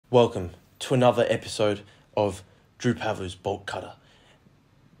Welcome to another episode of Drew Pavlu's Bolt Cutter.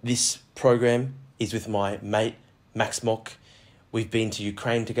 This program is with my mate, Max Mock. We've been to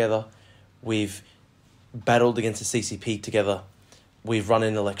Ukraine together. We've battled against the CCP together. We've run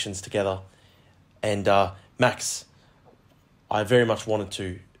in elections together. And Max, I very much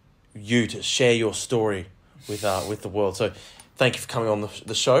wanted you to share your story with the world. So thank you for coming on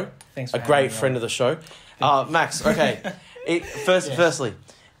the show. Thanks for a great friend of the show. Max, okay. Firstly,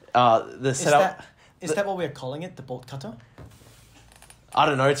 the setup... Is that what we're calling it, the bolt cutter? I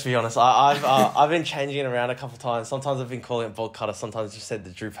don't know, to be honest. I've been changing it around a couple of times. Sometimes I've been calling it bolt cutter. Sometimes just said the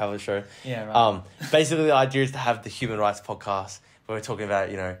Drew Pavlu show. Yeah, right. Basically, the idea is to have the human rights podcast where we're talking about,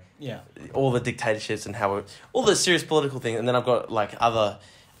 all the dictatorships and all the serious political things. And then I've got like other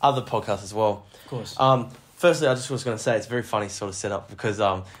podcasts as well. Of course. Firstly, I just was going to say it's a very funny sort of setup because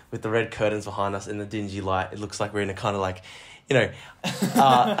with the red curtains behind us and the dingy light, it looks like we're in a kind of like,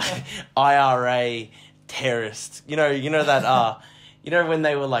 IRA terrorist. You know that when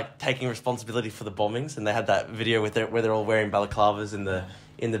they were like taking responsibility for the bombings and they had that video where they're all wearing balaclavas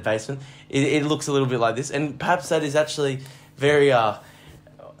in the basement. It looks a little bit like this, and perhaps that is actually very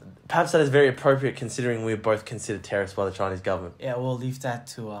appropriate considering we're both considered terrorists by the Chinese government. Yeah, we'll leave that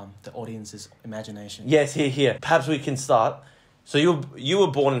to the audience's imagination. Yes, here. Perhaps we can start. So you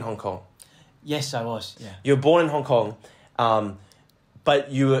were born in Hong Kong. Yes, I was. Yeah. You were born in Hong Kong,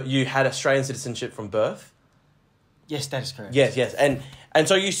 but you had Australian citizenship from birth. Yes, that is correct. Yes, and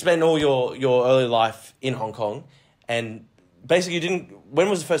so you spent all your early life in Hong Kong, and basically you didn't. When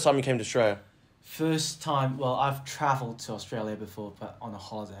was the first time you came to Australia? First time, well, I've travelled to Australia before, but on a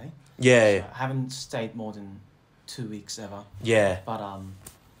holiday. Yeah. So I haven't stayed more than 2 weeks ever. Yeah. But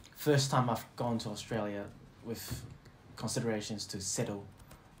first time I've gone to Australia with considerations to settle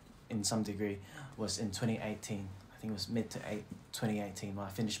in some degree was in 2018. I think it was 2018 when I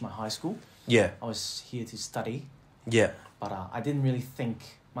finished my high school. Yeah. I was here to study. Yeah. But I didn't really think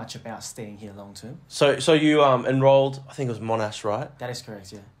much about staying here long term. So you enrolled, I think it was Monash, right? That is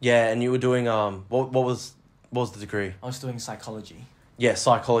correct, yeah. Yeah, and you were doing what was the degree? I was doing psychology. Yeah,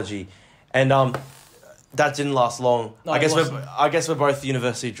 psychology, and that didn't last long. No, I guess we're both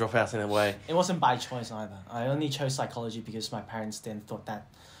university dropouts in a way. It wasn't by choice either. I only chose psychology because my parents then thought that,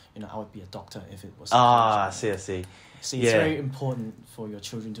 I would be a doctor if it was. I see. See, it's very important for your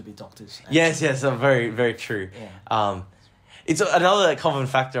children to be doctors. Actually. Yes, very, very true. Yeah. It's another common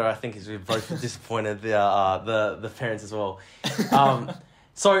factor, I think, is we've both disappointed the parents as well.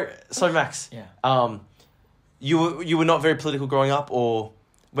 So Max, yeah. You were not very political growing up, or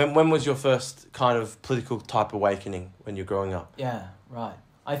when was your first kind of political type awakening when you're growing up? Yeah, right.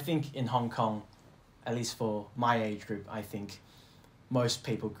 I think in Hong Kong, at least for my age group, I think most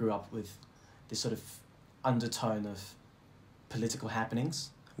people grew up with this sort of undertone of political happenings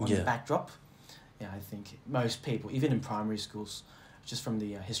on the backdrop. Yeah, I think most people, even in primary schools, just from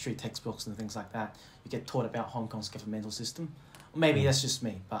the history textbooks and things like that, you get taught about Hong Kong's governmental system. Maybe that's just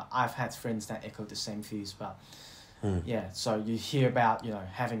me, but I've had friends that echo the same views. But so you hear about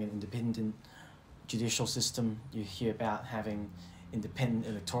having an independent judicial system. You hear about having independent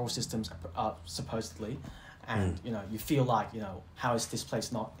electoral systems, supposedly, and you feel like how is this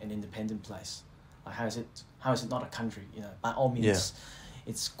place not an independent place? Like how is it not a country? By all means,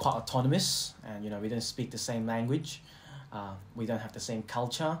 it's quite autonomous, and we don't speak the same language, we don't have the same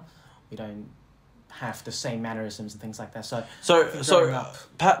culture, we don't have the same mannerisms and things like that. So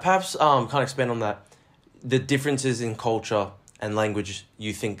perhaps kind of expand on that. The differences in culture and language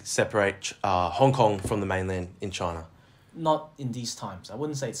you think separate Hong Kong from the mainland in China? Not in these times. I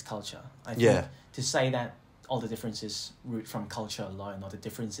wouldn't say it's culture. I think to say that all the differences root from culture alone, or the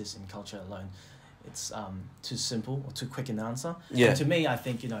differences in culture alone, it's too simple or too quick an answer. Yeah. And to me, I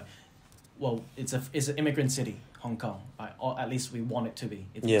think it's an immigrant city, Hong Kong, right? Or at least we want it to be.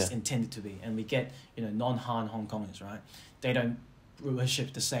 It's intended to be, and we get non-Han Hong Kongers, right? They don't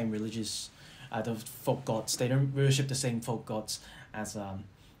worship the same religious, the folk gods. They don't worship the same folk gods as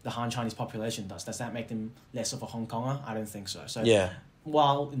the Han Chinese population does. Does that make them less of a Hong Konger? I don't think so. So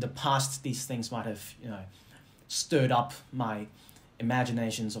while in the past these things might have stirred up my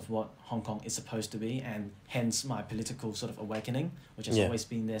imaginations of what Hong Kong is supposed to be, and hence my political sort of awakening, which has always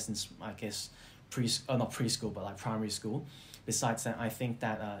been there since, I guess, not preschool, but like primary school. Besides that, I think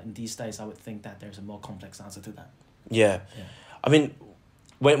that in these days, I would think that there's a more complex answer to that. Yeah. I mean,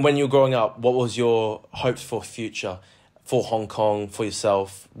 when you were growing up, what was your hopes for future for Hong Kong, for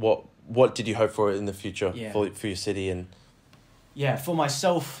yourself? What did you hope for in the future for your city? And for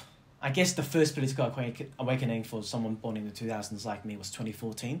myself, I guess the first political awakening for someone born in the 2000s like me was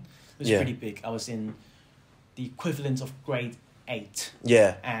 2014. It was pretty big. I was in the equivalent of grade 8.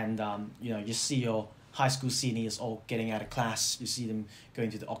 Yeah. And, you see your high school seniors all getting out of class. You see them going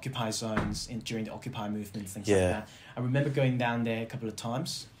to the Occupy zones during the Occupy movement, things like that. I remember going down there a couple of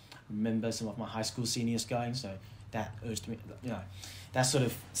times. I remember some of my high school seniors going, so that urged me, that sort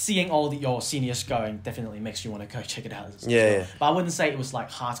of seeing all your seniors going definitely makes you want to go check it out as well. Yeah. But I wouldn't say it was like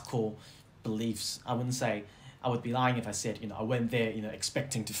hardcore beliefs. I wouldn't say, I would be lying if I said, I went there,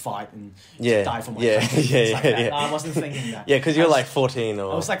 expecting to fight and to die for my country. I wasn't thinking that. Yeah, because you're like 14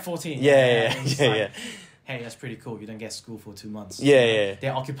 or... I was like 14. Yeah. Hey, that's pretty cool. You don't get school for 2 months. Yeah.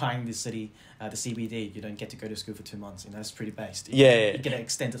 They're occupying the city, the CBD. You don't get to go to school for 2 months. That's pretty based. You get an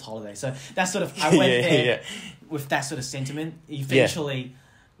extended holiday. So that's sort of... I went there with that sort of sentiment. Eventually,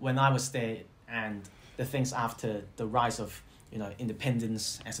 when I was there and the things after the rise of,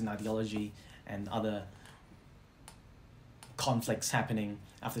 independence as an ideology and other conflicts happening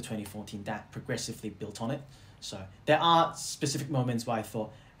after 2014, that progressively built on it. So there are specific moments where I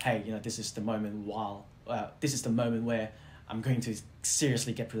thought, hey, this is the moment where I'm going to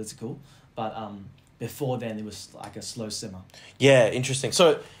seriously get political. But before then, it was like a slow simmer. Yeah, interesting.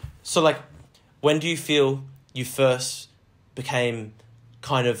 So like, when do you feel you first became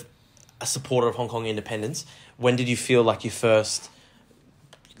kind of a supporter of Hong Kong independence? When did you feel like you first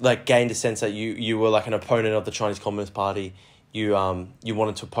like gained a sense that you were like an opponent of the Chinese Communist Party? You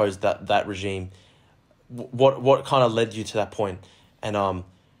wanted to oppose that regime. What kind of led you to that point? And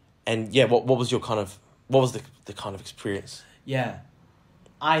what was your kind of, what was the kind of experience? Yeah,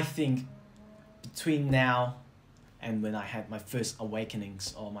 I think between now and when I had my first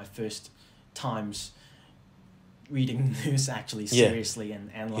awakenings or my first times reading news actually seriously and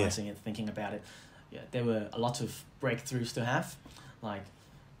analysing it, thinking about it, there were a lot of breakthroughs to have. Like,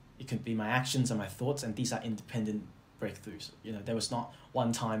 it could be my actions and my thoughts, and these are independent breakthroughs. There was not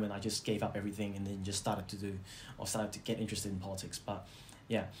one time when I just gave up everything and then just started to get interested in politics. But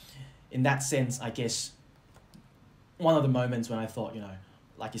yeah, in that sense, I guess one of the moments when I thought,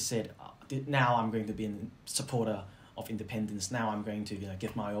 like you said, now I'm going to be a supporter of independence. Now I'm going to,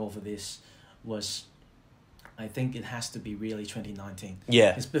 give my all for this, was, I think it has to be really 2019.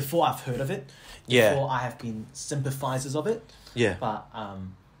 Yeah. Because before I've heard of it, before I have been sympathizers of it. Yeah. But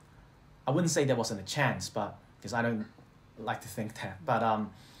I wouldn't say there wasn't a chance, but because I don't like to think that. But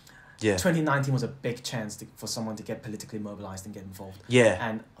 2019 was a big chance for someone to get politically mobilized and get involved. Yeah.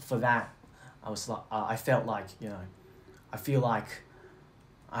 And for that, I was like, I felt like, I feel like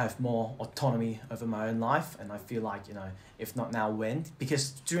I have more autonomy over my own life, and I feel like, if not now, when?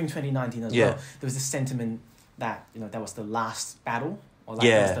 Because during 2019 as well, there was this sentiment that, that was the last battle, or like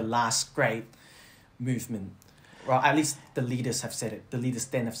that was the last great movement. Well, at least the leaders have said it. The leaders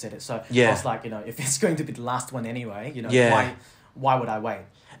then have said it. So I was like, if it's going to be the last one anyway, why would I wait?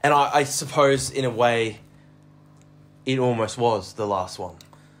 And I suppose, in a way, it almost was the last one.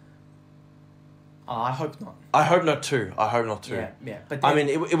 I hope not. I hope not too. Yeah. But then,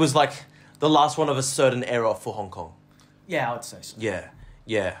 it was like the last one of a certain era for Hong Kong. Yeah, I would say so.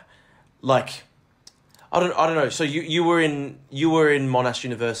 Yeah. Like, I don't know. So you were in Monash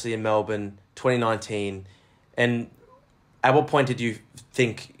University in Melbourne, 2019, and at what point did you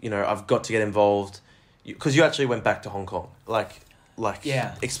think, I've got to get involved? Because you actually went back to Hong Kong.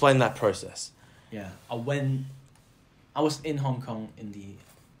 Explain that process. Yeah, I was in Hong Kong in the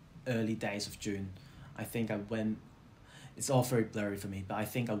early days of June. I think I went, it's all very blurry for me, but I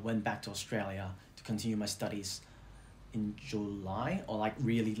think I went back to Australia to continue my studies in July or like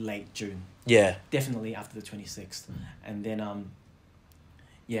really late June. Yeah. Definitely after the 26th. And then,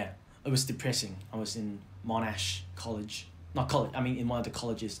 it was depressing. I was in Monash College. Not college, in one of the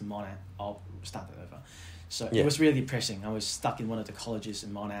colleges in Monash. I'll start that over. So it was really depressing. I was stuck in one of the colleges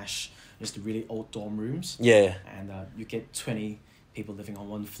in Monash, just the really old dorm rooms. Yeah. And you get 20 people living on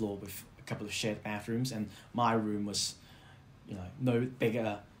one floor with a couple of shared bathrooms, and my room was, no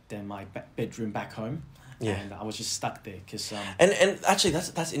bigger than my bedroom back home. Yeah. And I was just stuck there because... And actually,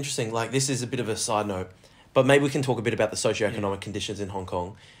 that's interesting. Like, this is a bit of a side note, but maybe we can talk a bit about the socioeconomic conditions in Hong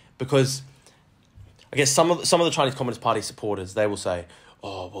Kong, because I guess some of the Chinese Communist Party supporters, they will say,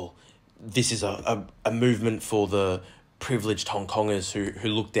 oh, well, this is a movement for the privileged Hong Kongers who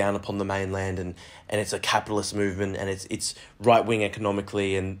look down upon the mainland, and it's a capitalist movement, and it's right-wing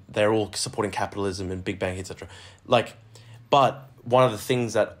economically, and they're all supporting capitalism and big bank, etc. But one of the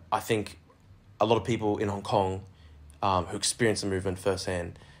things that I think a lot of people in Hong Kong who experience the movement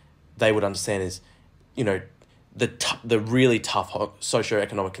firsthand, they would understand is, the really tough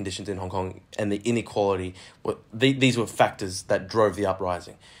socioeconomic conditions in Hong Kong and the inequality, these were factors that drove the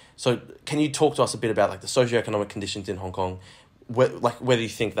uprising. So can you talk to us a bit about the socioeconomic conditions in Hong Kong, whether you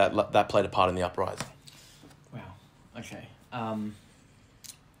think that played a part in the uprising? Wow. Okay.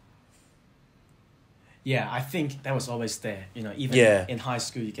 Yeah, I think that was always there. You know, even Yeah. in high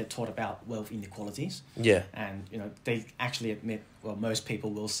school, you get taught about wealth inequalities. Yeah. And, you know, they actually admit, well, most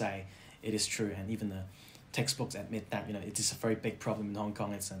people will say it is true. And even the textbooks admit that, you know, it is a very big problem in Hong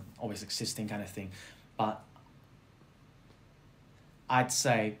Kong. It's an always existing kind of thing. But I'd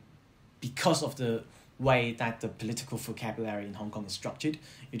say because of the way that the political vocabulary in Hong Kong is structured,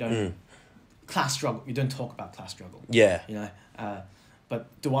 you don't class struggle. You don't talk about class struggle. Yeah. You know, but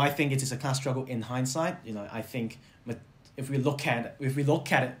do I think it is a class struggle in hindsight? You know, I think if we look at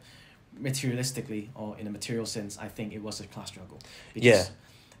it materialistically or in a material sense, I think it was a class struggle. Because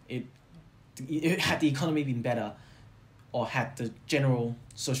it had the economy been better, or had the general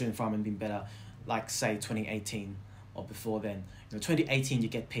social environment been better, like say 2018 or before then. You know, 2018 you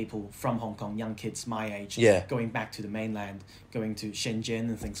get people from Hong Kong, young kids my age, going back to the mainland, going to Shenzhen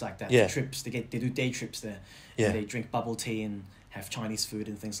and things like that. Yeah. Trips they do day trips there. Yeah. And they drink bubble tea and have Chinese food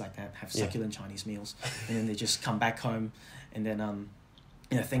and things like that. Have succulent Chinese meals, and then they just come back home, and then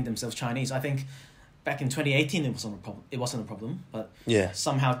you know, think themselves Chinese. I think back in 2018 it wasn't a problem. It wasn't a problem, but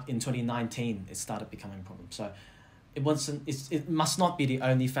somehow in 2019 it started becoming a problem. So it wasn't. It must not be the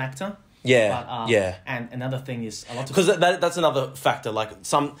only factor. Yeah, but, And another thing is a lot of... Because that's another factor. Like,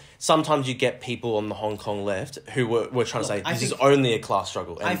 sometimes you get people on the Hong Kong left who were trying to say, this is only a class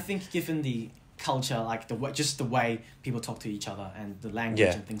struggle. And I think given the culture, like just the way people talk to each other and the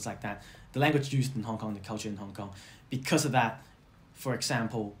language and things like that, the language used in Hong Kong, the culture in Hong Kong, because of that, for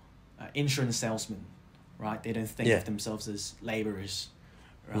example, insurance salesmen, right? They don't think of themselves as labourers,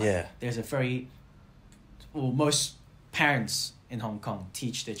 right? Yeah. There's a very... Well, most parents in Hong Kong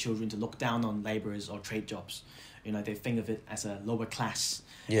teach their children to look down on labourers or trade jobs. You know, they think of it as a lower class.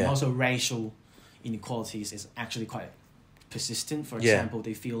 Yeah. And also racial inequalities is actually quite persistent. For example,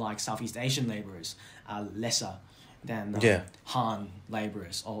 they feel like Southeast Asian labourers are lesser than Han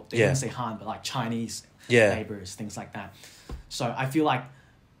labourers, or they don't say Han, but like Chinese labourers, things like that. So I feel like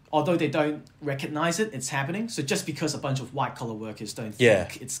although they don't recognize it, it's happening. So just because a bunch of white collar workers don't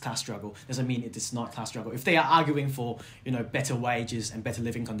think it's class struggle doesn't mean it is not class struggle. If they are arguing for, you know, better wages and better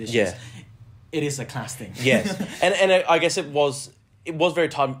living conditions, it is a class thing. Yes, and I guess it was very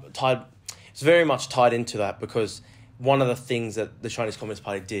tied. It's very much tied into that, because one of the things that the Chinese Communist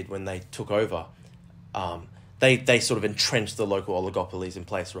Party did when they took over, they sort of entrenched the local oligopolies in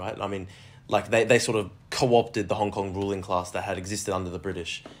place, right? I mean, like they sort of co-opted the Hong Kong ruling class that had existed under the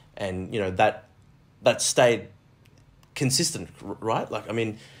British. And, you know, that stayed consistent, right? Like, I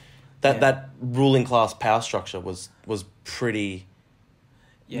mean, that ruling class power structure was pretty...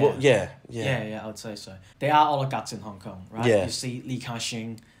 Yeah. Well, yeah, I would say so. There are oligarchs in Hong Kong, right? Yeah. You see Li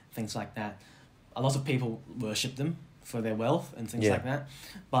Ka-shing, things like that. A lot of people worship them for their wealth and things like that.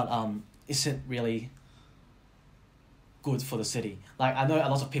 But is it really good for the city? Like, I know a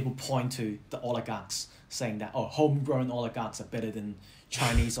lot of people point to the oligarchs saying that, homegrown oligarchs are better than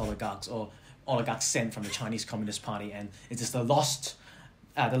Chinese oligarchs, or oligarchs sent from the Chinese Communist Party, and it is the loss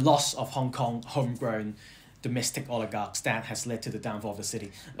of Hong Kong homegrown domestic oligarchs that has led to the downfall of the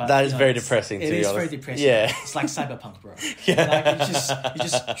city. But that is very depressing. It is very depressing. Yeah, it's like cyberpunk, bro.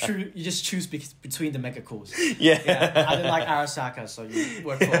 You just choose between the mega cores. Yeah. I didn't like Arasaka, so you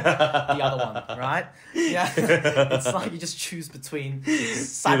work for the other one, right? Yeah, it's like you just choose between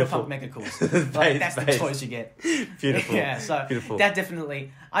cyberpunk mega cores. Like, that's the choice you get. Beautiful. Yeah, so beautiful. That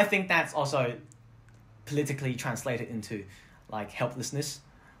definitely. I think that's also politically translated into like helplessness.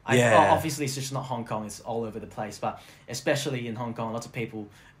 Obviously, it's just not Hong Kong. It's all over the place. But especially in Hong Kong, lots of people,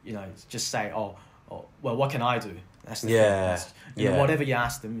 you know, just say, well, what can I do? That's the thing. You know, whatever you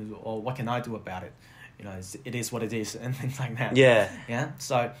ask them, or what can I do about it? You know, it is what it is, and things like that. Yeah. Yeah.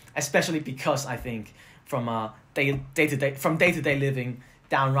 So especially because I think from day to day living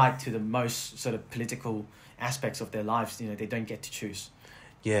down right to the most sort of political aspects of their lives, you know, they don't get to choose.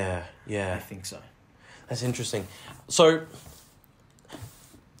 Yeah. I think so. That's interesting. So,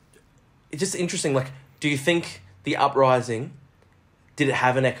 it's just interesting, like, do you think the uprising, did it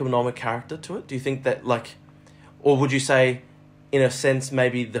have an economic character to it? Do you think that, like, or would you say, in a sense,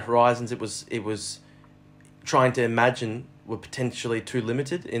 maybe the horizons it was trying to imagine were potentially too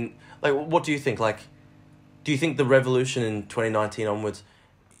limited? In, like, what do you think? Like, do you think the revolution in 2019 onwards,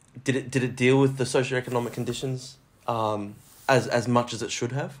 did it deal with the socioeconomic conditions as much as it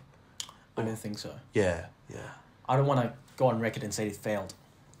should have? I don't think so. Yeah. I don't want to go on record and say it failed.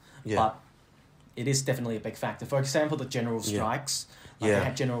 Yeah. But it is definitely a big factor. For example, the general strikes.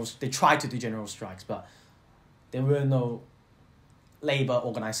 They tried to do general strikes, but there were no labour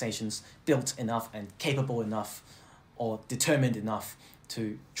organisations built enough and capable enough or determined enough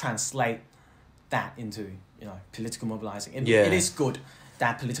to translate that into, political mobilizing. Yeah. It is good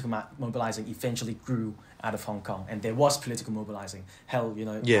that political mobilizing eventually grew out of Hong Kong, and there was political mobilizing. Hell,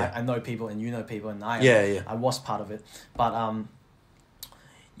 Yeah. I know people, and you know people, and I was part of it. But I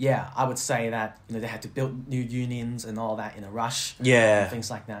would say that they had to build new unions and all that in a rush. Yeah. And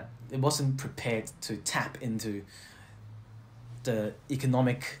things like that. It wasn't prepared to tap into the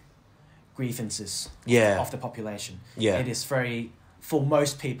economic grievances of the population. Yeah. It is very, for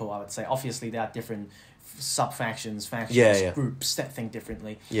most people, I would say. Obviously, there are different sub-factions, groups that think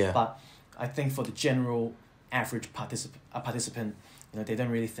differently. Yeah. But I think for the general average participant, they don't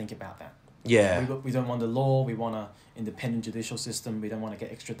really think about that. Yeah. We don't want the law. We want an independent judicial system. We don't want to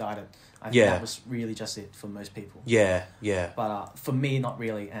get extradited. I think that was really just it for most people. Yeah, yeah. But for me, not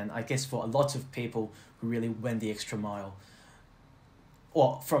really. And I guess for a lot of people who really went the extra mile,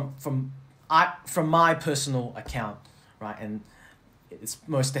 or from my personal account, right, and it's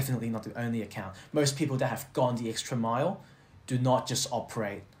most definitely not the only account. Most people that have gone the extra mile do not just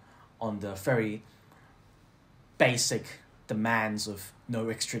operate on the very basic demands of no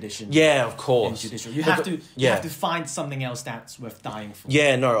extradition. Yeah, of course. And judicial. You have to find something else that's worth dying for.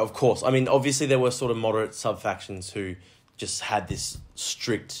 Yeah, no, of course. I mean, obviously there were sort of moderate sub-factions who just had this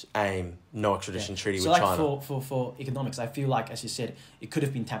strict aim, no extradition treaty with China. So like for economics, I feel like, as you said, it could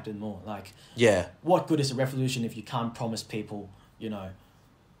have been tapped in more. Like, what good is a revolution if you can't promise people,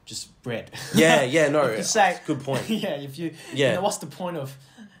 just bread? Yeah, no, if you say, good point. What's the point of,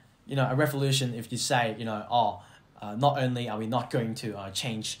 a revolution if you say, not only are we not going to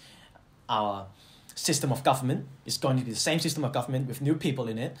change our system of government, it's going to be the same system of government with new people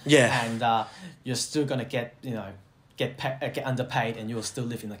in it. Yeah. And you're still going to get underpaid, and you'll still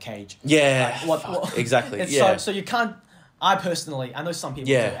live in a cage. Yeah. Like, what exactly. So you can't. I know some people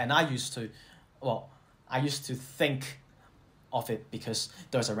do, and I used to think of it because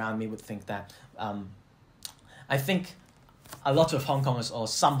those around me would think that. I think a lot of Hong Kongers, or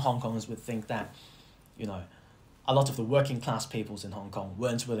some Hong Kongers, would think that, a lot of the working class peoples in Hong Kong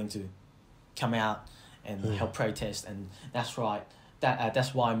weren't willing to come out and help protest, and that's right.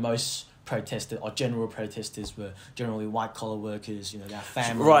 That's why most protesters or general protesters were generally white collar workers. Their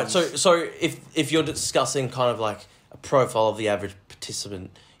families. Right. So if you're discussing kind of like a profile of the average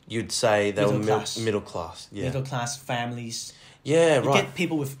participant, you'd say they were middle class. Yeah. Middle class families. Yeah. You right. get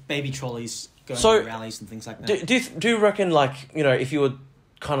people with baby trolleys going to rallies and things like that. Do you reckon, like, if you were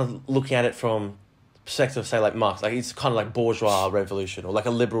kind of looking at it from perspective of, say, like Marx, like it's kind of like bourgeois revolution or like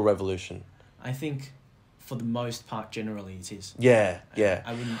a liberal revolution? I think for the most part, generally it is. Yeah.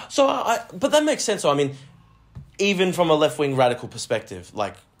 I wouldn't... So but that makes sense. So I mean, even from a left-wing radical perspective,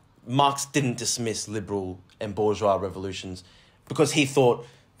 like Marx didn't dismiss liberal and bourgeois revolutions because he thought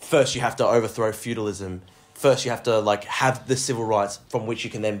first you have to overthrow feudalism. First, you have to like have the civil rights from which you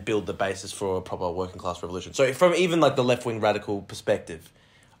can then build the basis for a proper working class revolution. So from even like the left-wing radical perspective,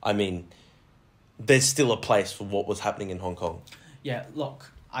 I mean, there's still a place for what was happening in Hong Kong. Yeah,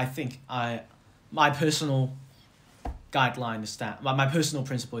 look, I think my personal guideline is that my personal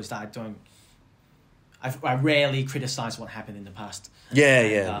principle is that I rarely criticize what happened in the past.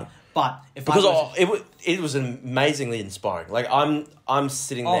 Yeah. But it was amazingly inspiring. Like I'm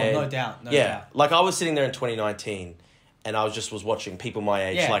sitting there. Oh, no doubt. Like I was sitting there in 2019, and I was watching people my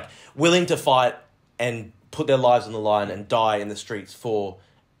age like willing to fight and put their lives on the line and die in the streets for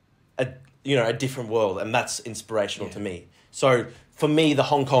a different world, and that's inspirational to me. So for me, the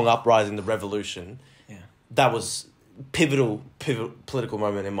Hong Kong uprising, the revolution, that was pivotal political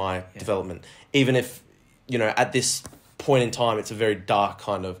moment in my development. Even if at this point in time, it's a very dark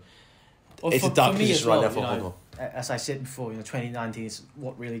kind of. Well, it's a dark position right now for Hong Kong. As I said before, 2019 is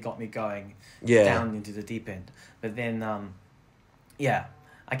what really got me going down into the deep end. But then, I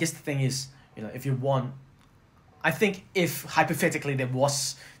guess the thing is, if you want, I think if hypothetically there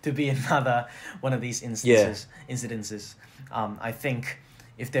was to be another one of these incidences, I think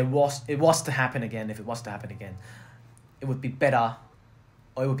if it was to happen again, it would be better,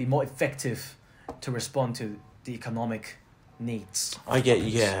 or it would be more effective to respond to the economic needs. I get,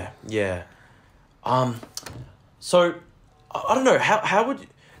 yeah. So I don't know, how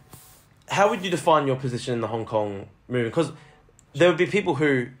would you define your position in the Hong Kong movement? Because there'd be people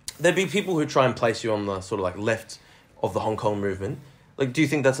who try and place you on the sort of like left of the Hong Kong movement. Like, do you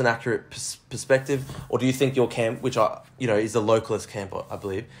think that's an accurate perspective, or do you think your camp, which is the localist camp, I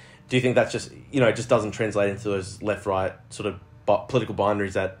believe, do you think that's just it just doesn't translate into those left-right sort of political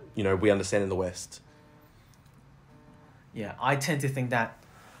binaries that we understand in the West? Yeah, I tend to think that.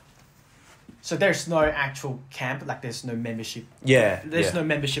 So there's no actual camp, like there's no membership. Yeah. There's no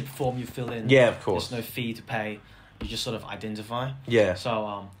membership form you fill in. Yeah, of course. There's no fee to pay. you just sort of identify. Yeah.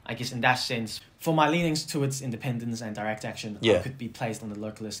 So I guess in that sense, for my leanings towards independence and direct action, I could be placed on the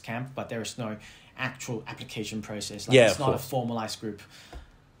localist camp, but there is no actual application process. Like, it's not a formalized group.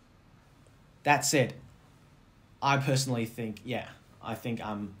 That said, I personally think, I think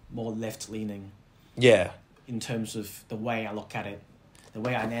I'm more left-leaning. Yeah. In terms of the way I look at it, the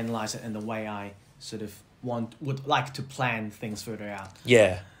way I analyze it, and the way I sort of would like to plan things further out.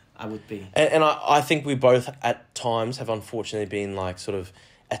 Yeah. I would be. And I think we both at times have unfortunately been like sort of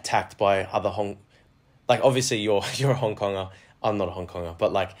attacked by other like obviously you're a Hong Konger, I'm not a Hong Konger,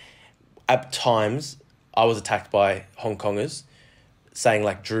 but like at times I was attacked by Hong Kongers saying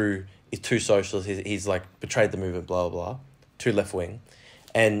like Drew is too socialist, he's like betrayed the movement, blah, blah, blah, too left wing.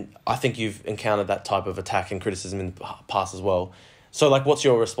 And I think you've encountered that type of attack and criticism in the past as well. So like what's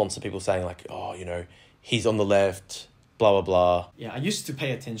your response to people saying like, oh, you know, he's on the left, blah, blah, blah. Yeah, I used to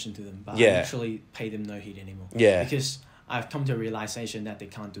pay attention to them, but I literally pay them no heed anymore. Yeah. Because I've come to a realization that they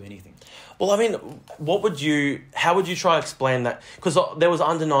can't do anything. Well, I mean, how would you try to explain that? Because there was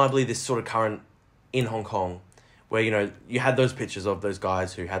undeniably this sort of current in Hong Kong where, you know, you had those pictures of those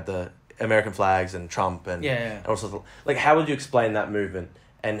guys who had the American flags and Trump and also like, how would you explain that movement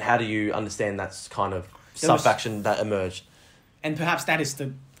and how do you understand that's kind of sub-faction that emerged? And perhaps that is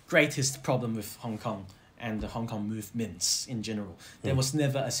the greatest problem with Hong Kong and the Hong Kong movements in general. There was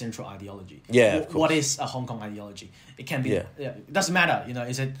never a central ideology. Yeah, of course. What is a Hong Kong ideology? It can be... it doesn't matter, you know,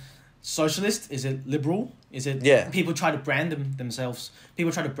 is it socialist? Is it liberal? Is it... People try to brand themselves.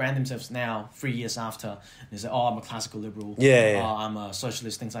 People try to brand themselves now, 3 years after. They say, oh, I'm a classical liberal. Oh, I'm a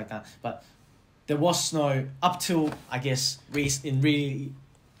socialist, things like that. But there was no... Up till, I guess,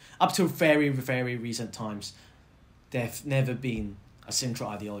 up till very, very recent times, there's never been a central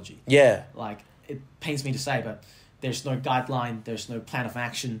ideology. Yeah. Like, it pains me to say, but there's no guideline, there's no plan of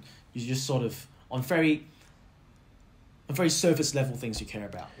action. You just sort of, on very surface level things you care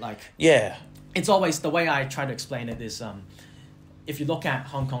about. Like, it's always, the way I try to explain it is, if you look at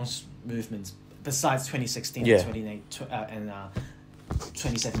Hong Kong's movements, besides 2016 and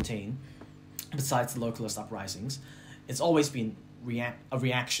 2017, besides the localist uprisings, it's always been a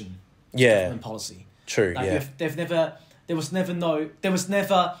reaction to government policy. True. Like, there was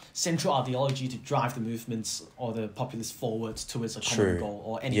never central ideology to drive the movements or the populace forward towards a common goal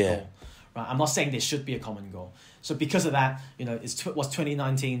or any goal. Right? I'm not saying there should be a common goal. So because of that, you know, was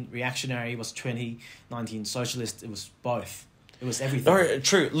 2019 reactionary, was 2019 socialist, it was both. It was everything. No,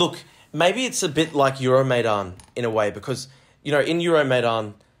 true. Look, maybe it's a bit like Euromaidan in a way because, you know, in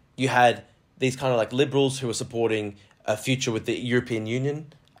Euromaidan, you had these kind of like liberals who were supporting a future with the European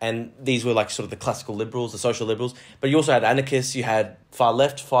Union. And these were like sort of the classical liberals, the social liberals. But you also had anarchists, you had far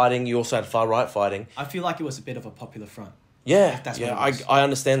left fighting, you also had far right fighting. I feel like it was a bit of a popular front. Yeah, I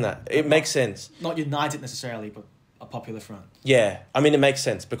understand that. It makes sense. Not united necessarily, but a popular front. Yeah, I mean, it makes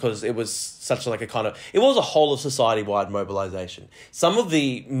sense because it was such like a kind of... It was a whole of society-wide mobilisation. Some of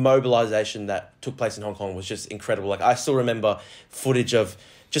the mobilisation that took place in Hong Kong was just incredible. Like, I still remember footage of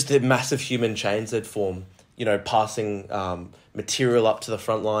just the massive human chains that formed, you know, passing material up to the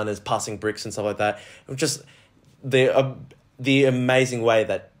frontliners, passing bricks and stuff like that. It was just the amazing way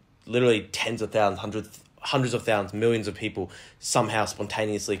that literally tens of thousands, hundreds of thousands, millions of people somehow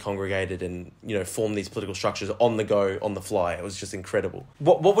spontaneously congregated and, you know, formed these political structures on the go, on the fly. It was just incredible.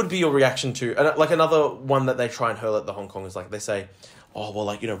 What would be your reaction to, like another one that they try and hurl at the Hong Kongers, like they say, oh, well,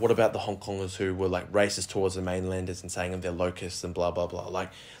 like, you know, what about the Hong Kongers who were like racist towards the mainlanders and saying they're locusts and blah, blah, blah.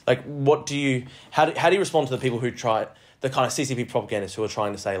 Like what do you, how do you respond to the people who try, the kind of CCP propagandists who are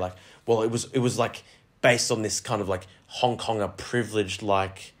trying to say like, well, it was like based on this kind of like Hong Konger privileged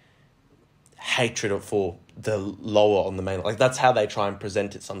like hatred for the lower on the mainland. Like that's how they try and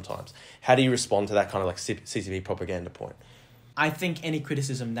present it sometimes. How do you respond to that kind of like CCP propaganda point? I think any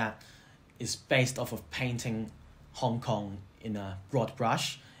criticism that is based off of painting Hong Kong in a broad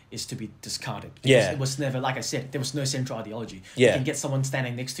brush is to be discarded. Because it was never, like I said, there was no central ideology. You can get someone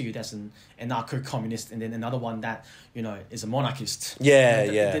standing next to you that's an anarcho-communist and then another one that, you know, is a monarchist.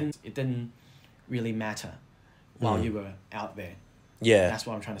 It didn't really matter while you were out there. Yeah. That's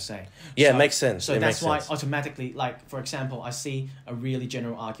what I'm trying to say. Yeah, so, it makes sense. So that's why automatically, like, for example, I see a really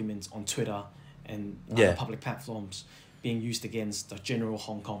general argument on Twitter and other public platforms being used against the general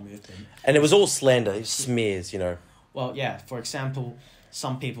Hong Kong movement. And it was all slander, smears, you know. Well, yeah, for example,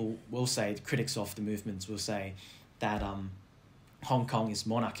 some people will say, critics of the movements will say that Hong Kong is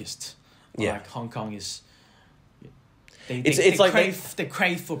monarchist. Or like Hong Kong is... They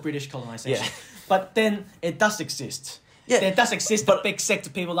crave for British colonization. Yeah. But then it does exist. there does exist a big sect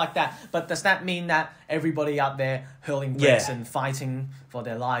of people like that. But does that mean that everybody out there hurling bricks and fighting for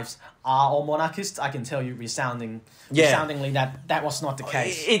their lives are all monarchists? I can tell you resoundingly that was not the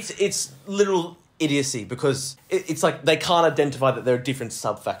case. It's literal idiocy, because it's like they can't identify that there are different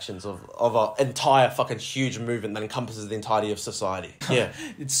sub-factions of an entire fucking huge movement that encompasses the entirety of society. Yeah.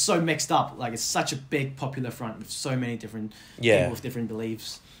 It's so mixed up. Like, it's such a big popular front with so many different people with different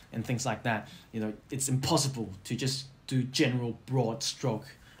beliefs and things like that. You know, it's impossible to just do general broad stroke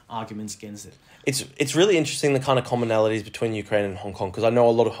arguments against it. It's really interesting, the kind of commonalities between Ukraine and Hong Kong, because I know a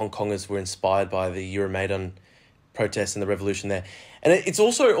lot of Hong Kongers were inspired by the Euromaidan protests and the revolution there. And it's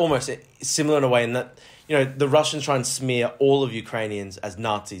also almost similar in a way in that, you know, the Russians try and smear all of Ukrainians as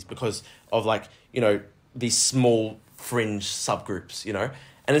Nazis because of, like, you know, these small fringe subgroups, you know?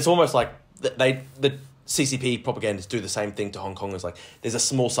 And it's almost like the CCP propagandists do the same thing to Hong Kongers. Like, there's a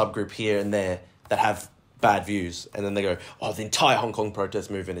small subgroup here and there that have bad views, and then they go, oh, the entire Hong Kong protest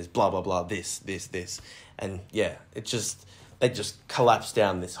movement is blah, blah, blah, this. And yeah, they just collapse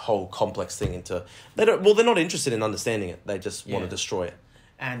down this whole complex thing into... they're not interested in understanding it. They just want to destroy it.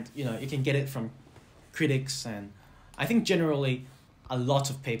 And, you know, you can get it from critics, and I think generally a lot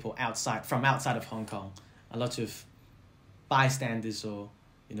of people outside of Hong Kong, a lot of bystanders or,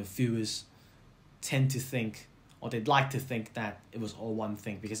 you know, viewers tend to think, or they'd like to think that it was all one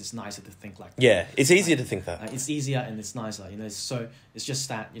thing because it's nicer to think like that. Yeah, it's easier to think that. It's easier and it's nicer, you know. So it's just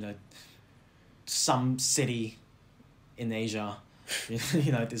that, you know, some city in Asia,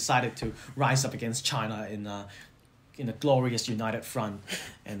 you know, decided to rise up against China in a glorious united front,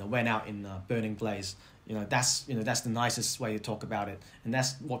 and went out in burning blaze. You know, that's the nicest way to talk about it, and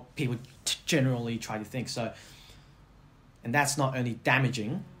that's what people generally try to think. So, and that's not only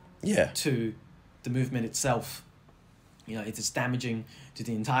damaging, to the movement itself. You know, it's damaging to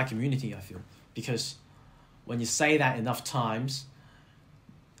the entire community, I feel, because when you say that enough times,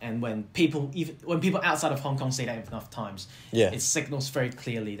 and when people outside of Hong Kong say that enough times, it signals very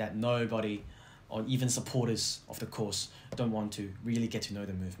clearly that nobody, or even supporters of the cause, don't want to really get to know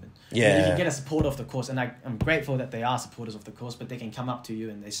the movement. Yeah. You can get a supporter of the cause, and I'm grateful that they are supporters of the cause, but they can come up to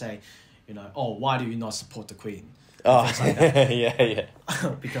you and they say, you know, oh, why do you not support the Queen? Oh, like that. yeah.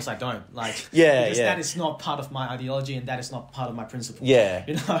 Because I don't. Because that is not part of my ideology, and that is not part of my principles. Yeah.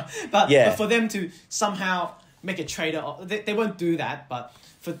 You know? But for them to somehow make a traitor, they won't do that, but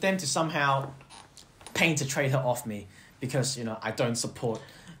for them to somehow paint a traitor off me because, you know, I don't support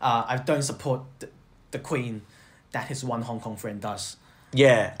the Queen that his one Hong Kong friend does.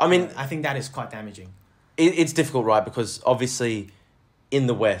 Yeah, I mean... I think that is quite damaging. It's difficult, right? Because obviously in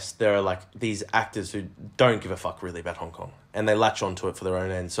the West, there are, like, these actors who don't give a fuck really about Hong Kong, and they latch onto it for their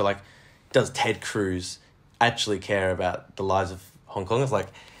own end. So, like, does Ted Cruz actually care about the lives of Hong Kongers?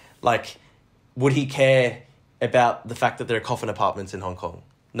 Like, would he care about the fact that there are coffin apartments in Hong Kong?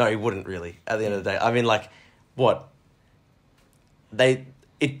 No, he wouldn't really, at the end of the day. I mean, like, what?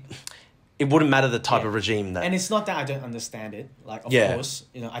 It wouldn't matter the type of regime that... And it's not that I don't understand it. Like, of course,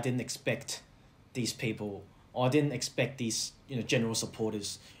 you know, I didn't expect these people, or I didn't expect these, you know, general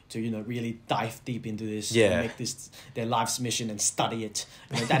supporters to, you know, really dive deep into this and make this their life's mission and study it.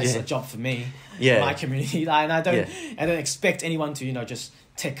 You know, that is a job for me, my community. And I don't expect anyone to, you know, just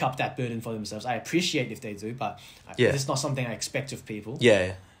take up that burden for themselves. I appreciate if they do, but it's not something I expect of people.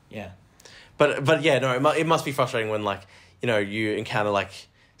 Yeah. But yeah, no, it must be frustrating when, like, you know, you encounter, like,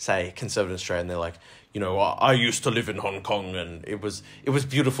 say, conservative Australia, and they're like, you know, I used to live in Hong Kong and it was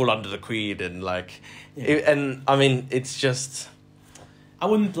beautiful under the Queen, and like, and I mean, it's just... I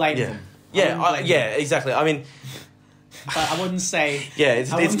wouldn't blame them. Exactly. I mean... But I wouldn't say...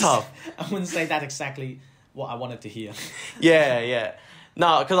 it's tough. I wouldn't say that exactly what I wanted to hear.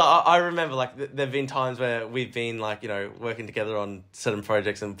 No, because I remember, like, there've been times where we've been, like, you know, working together on certain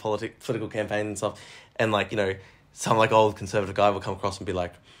projects and political campaigns and stuff, and, like, you know, some, like, old conservative guy will come across and be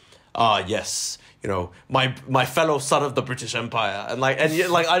like, yes, you know, my fellow son of the British Empire, and like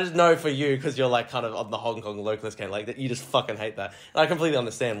I just know for you, because you're, like, kind of on the Hong Kong localist camp, like, that you just fucking hate that, and I completely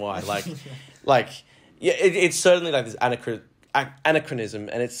understand why. Like, it's certainly, like, this anachronism,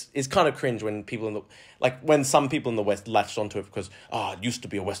 and it's kind of cringe when people when some people in the West latched onto it because it used to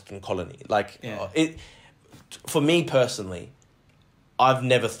be a Western colony. For me personally, I've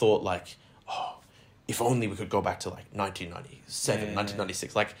never thought, like, if only we could go back to, like, 1997,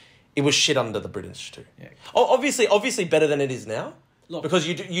 1996. Like, it was shit under the British too. Yeah. Oh, obviously better than it is now. Look, because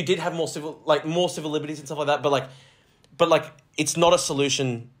you did have more civil liberties and stuff like that. But it's not a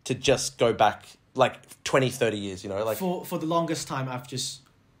solution to just go back, like, 20, 30 years, you know? Like, for the longest time, I've just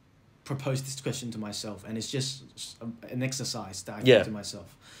proposed this question to myself, and it's just an exercise that I give to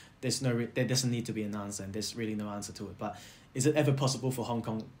myself. there doesn't need to be an answer, and there's really no answer to it. But is it ever possible for Hong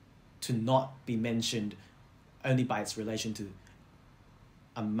Kong to not be mentioned only by its relation to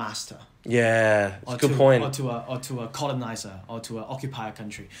a master? Yeah, it's a good point. Or to a colonizer, or to an occupier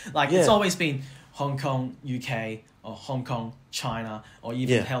country. Like, Yeah. it's always been Hong Kong, UK, or Hong Kong, China, or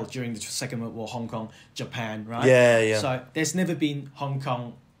even Yeah. held during the Second World War, Hong Kong, Japan, right? Yeah, yeah. So there's never been Hong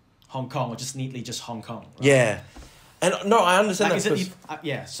Kong, or just neatly just Hong Kong. Right? Yeah. And no, I understand Like, that. is it,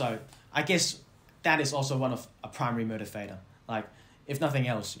 yeah, so I guess that is also one of a primary motivator. Like, if nothing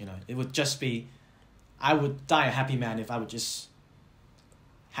else, you know, it would just be, I would die a happy man if I would just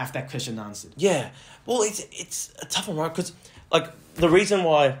have that question answered. Yeah. Well, it's a tough one, right? Because, like, the reason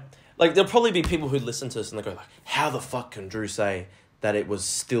why... Like, there'll probably be people who listen to us and they go, like, how the fuck can Drew say that it was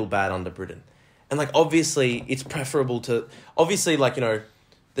still bad under Britain? And, like, obviously, it's preferable to... Obviously, like, you know,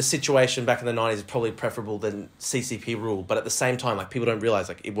 the situation back in the 90s is probably preferable than CCP rule. But at the same time, like, people don't realise,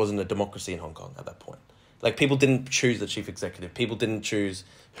 like, it wasn't a democracy in Hong Kong at that point. Like, people didn't choose the chief executive. People didn't choose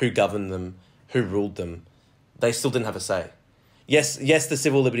who governed them, who ruled them. They still didn't have a say. Yes, the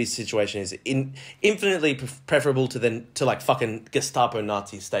civil liberties situation is infinitely preferable to like fucking Gestapo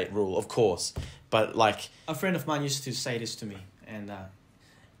Nazi state rule, of course. But like, a friend of mine used to say this to me, and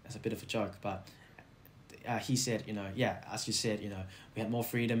as a bit of a joke, but he said, you know, yeah, as you said, you know, we had more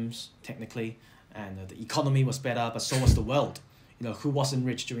freedoms technically, and the economy was better, but so was the world. You know, who wasn't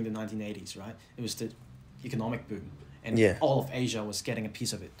rich during the 1980s, right? It was the economic boom, and Yeah. all of Asia was getting a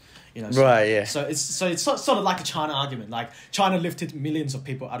piece of it. You know, Right, yeah. So it's sort of like a China argument. Like, China lifted millions of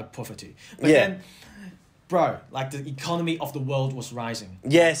people out of poverty, but Yeah. then, bro, like, the economy of the world was rising.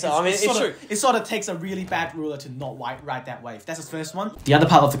 yeah, so I mean, it's true. It sort of takes a really bad ruler to not ride that wave. That's the first one. The other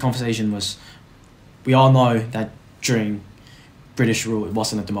part of the conversation was, we all know that during British rule, it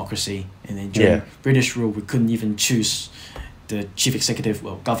wasn't a democracy, and then during Yeah. British rule, we couldn't even choose the chief executive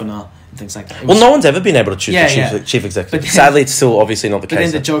or governor and things like that. Well, no one's ever been able to choose Yeah, the yeah. chief executive. But then- Sadly, it's still obviously not the But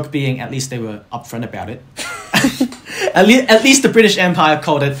case. then the joke being, at least they were upfront about it. at least the British Empire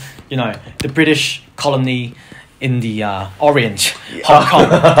called it, you know, the British colony in the Orient, Hong Kong,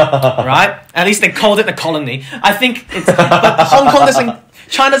 right? At least they called it the colony. I think it's, but Hong Kong doesn't,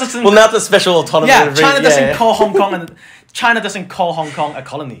 China doesn't. Well, now it's a special autonomy. Yeah, China doesn't yeah. call Hong Kong China doesn't call Hong Kong a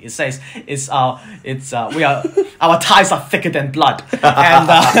colony. It says our ties are thicker than blood. And,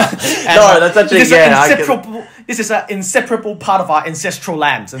 No, that's actually this is an inseparable part of our ancestral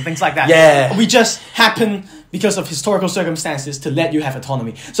lands and things like that. Yeah. We just happen, because of historical circumstances, to let you have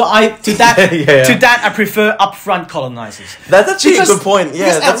autonomy. So to that I prefer upfront colonizers. That's actually a good point. Yeah,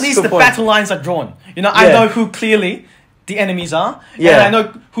 because that's at least a good the point. battle lines are drawn. You know, I Yeah. know who clearly the enemies are, Yeah. and I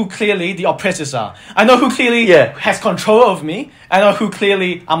know who clearly the oppressors are. I know who clearly Yeah. has control of me. I know who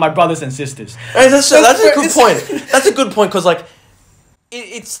clearly are my brothers and sisters. Hey, that's a good it's- point. That's a good point, because like,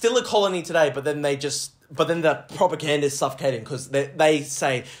 it's still a colony today, but then the propaganda is suffocating, because they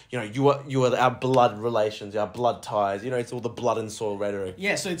say, you know, you are our blood relations, our blood ties. You know, it's all the blood and soil rhetoric.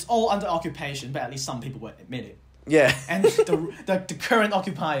 Yeah, so it's all under occupation, but at least some people will admit it. Yeah. And the current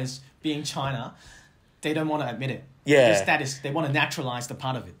occupiers, being China, they don't want to admit it. Yeah. Because they want to naturalize the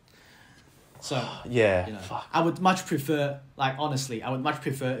part of it. So Yeah. you know, I would much prefer, like, honestly, I would much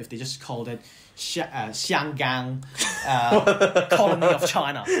prefer if they just called it Xianggang colony of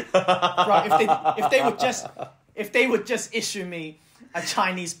China. Right? If they would just issue me a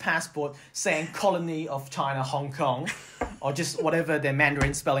Chinese passport saying colony of China, Hong Kong, or just whatever their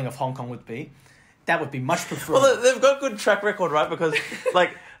Mandarin spelling of Hong Kong would be, that would be much preferable. Well, they've got good track record, right? Because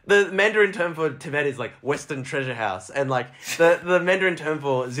like, the Mandarin term for Tibet is like Western Treasure House, and like the Mandarin term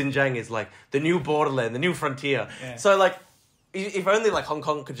for Xinjiang is like the new borderland, the new frontier. Yeah. So like, if only like Hong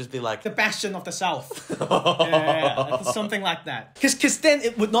Kong could just be like the bastion of the South. Yeah, something like that. Because then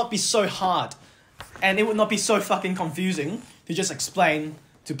it would not be so hard, and it would not be so fucking confusing to just explain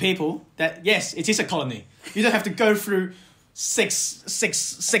to people that yes, it is a colony. You don't have to go through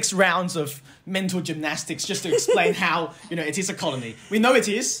six rounds of mental gymnastics just to explain how, you know, it is a colony. We know it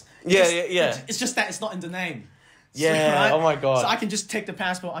is. Yeah. It's just that it's not in the name. Yeah, right? oh my God. So I can just take the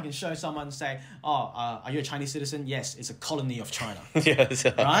passport, I can show someone and say, are you a Chinese citizen? Yes, it's a colony of China. Yes.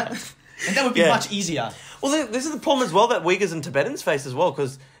 Right? And that would be Yeah. much easier. Well, this is the problem as well that Uyghurs and Tibetans face as well,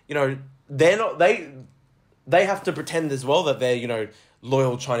 because, you know, they're not, they have to pretend as well that they're, you know,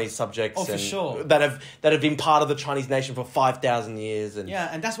 loyal Chinese subjects. Oh, for sure. That have been part of the Chinese nation for 5,000 years. And Yeah,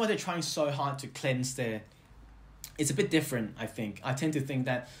 and that's why they're trying so hard to cleanse their... It's a bit different, I think. I tend to think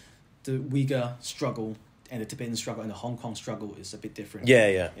that the Uyghur struggle and the Tibetan struggle and the Hong Kong struggle is a bit different.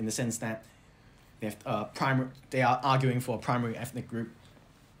 Yeah. In the sense that they are arguing for a primary ethnic group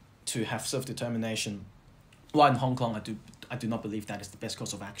to have self-determination. While in Hong Kong, I do not believe that is the best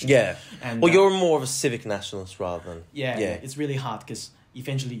course of action. Yeah. And Well, you're more of a civic nationalist rather than... yeah, it's really hard because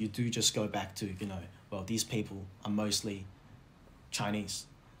eventually you do just go back to, you know, well, these people are mostly Chinese.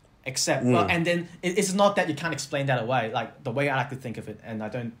 Except, well, and then it's not that you can't explain that away. Like, the way I like to think of it, and I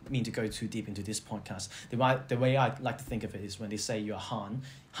don't mean to go too deep into this podcast, the way I like to think of it is when they say you're Han,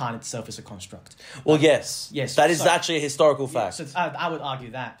 Han itself is a construct. Well, yes. That is actually a historical fact. So I would argue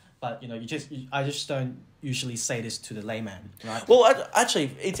that, but, you know, I just don't usually say this to the layman, right? Well,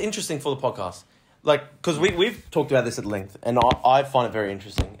 actually, it's interesting for the podcast. Like, because we've talked about this at length, and I find it very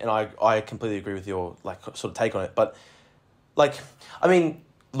interesting, and I completely agree with your, like, sort of take on it. But, like, I mean...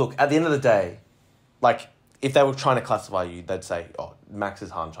 Look, at the end of the day, like, if they were trying to classify you, they'd say, oh, Max is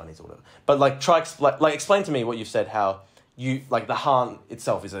Han Chinese or whatever. But, like, explain to me what you've said, how you, like, the Han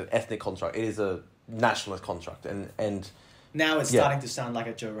itself is an ethnic construct. It is a nationalist construct. And now it's starting to sound like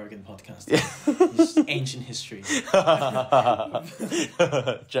a Joe Rogan podcast. Just ancient history.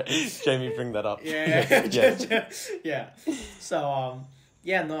 Jamie, bring that up. Yeah. So,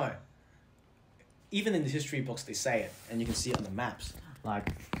 no. Even in the history books, they say it, and you can see it on the maps.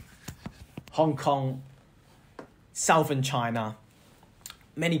 Like, Hong Kong, southern China,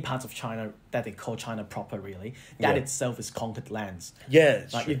 many parts of China that they call China proper, really, that itself is conquered lands. Yeah,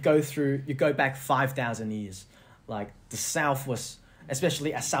 like true. You go back 5,000 years. Like, the south was,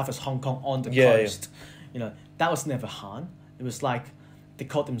 especially as south as Hong Kong on the coast, you know, that was never Han. It was like, they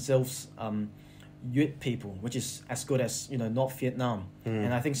called themselves Yue people, which is as good as, you know, North Vietnam.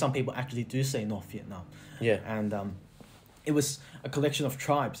 And I think some people actually do say North Vietnam. Yeah. And it was a collection of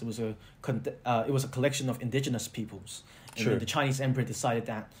tribes. It was a collection of indigenous peoples. And then the Chinese emperor decided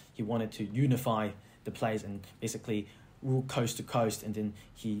that he wanted to unify the place and basically rule coast to coast. And then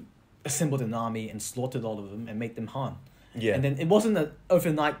he assembled an army and slaughtered all of them and made them Han. Yeah. And then it wasn't an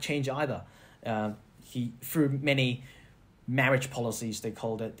overnight change either. He, through many marriage policies, they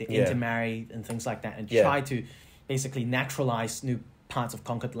called it, they intermarried and things like that, and tried to basically naturalize new parts of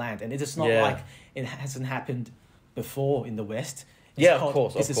conquered land. And it is not like it hasn't happened before in the West. Of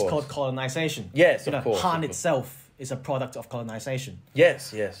course. This is called colonization. Yes, you know, of course. Han itself is a product of colonization.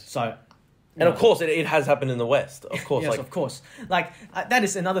 Yes. So, and of course, it has happened in the West. Of course, yes, of course. Like that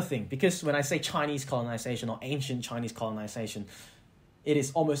is another thing, because when I say Chinese colonization or ancient Chinese colonization, it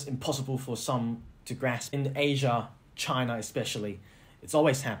is almost impossible for some to grasp. In Asia, China especially, it's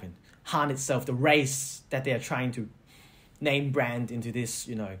always happened. Han itself, the race that they are trying to name brand into this,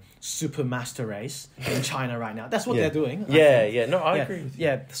 you know, super master race in China right now. That's what they're doing. No, I agree with you.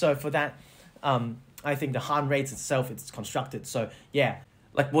 Yeah, so for that, I think the Han race itself, it's constructed. So,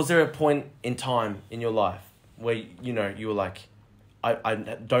 Like, was there a point in time in your life where, you know, you were like, I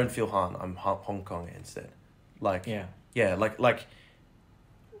don't feel Han, I'm Hong Kong instead? Like, like,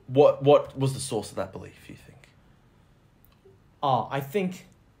 what was the source of that belief, you think? Oh, I think,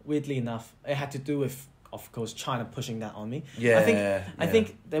 weirdly enough, it had to do with, of course, China pushing that on me. I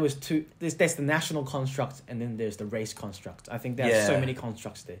think there was two. There's the national construct, and then there's the race construct. I think there are so many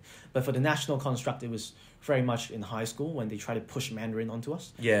constructs there. But for the national construct, it was very much in high school when they tried to push Mandarin onto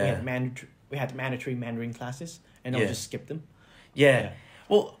us. Yeah. We had mandatory Mandarin classes, and I would just skip them. Yeah.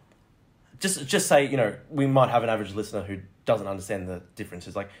 Well, just say, you know, we might have an average listener who doesn't understand the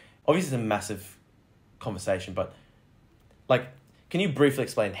differences. Like, obviously, it's a massive conversation, but like, can you briefly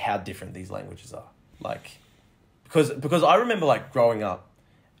explain how different these languages are? Like, because I remember, like, growing up,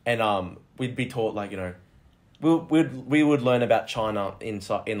 and we'd be taught, like, you know, we would learn about China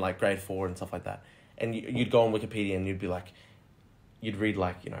in like grade 4 and stuff like that, and you'd go on Wikipedia and you'd read,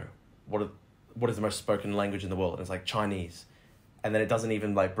 like, you know, what is the most spoken language in the world, and it's like Chinese, and then it doesn't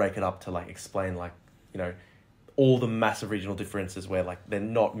even, like, break it up to, like, explain, like, you know, all the massive regional differences where, like, they're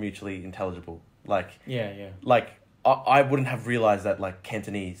not mutually intelligible. Like, like, I wouldn't have realized that, like,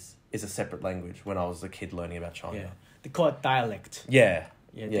 Cantonese is a separate language when I was a kid learning about China. Yeah. They call it dialect. Yeah.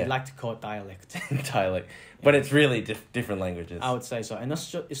 They like to call it dialect. Dialect. But it's really different languages. I would say so. And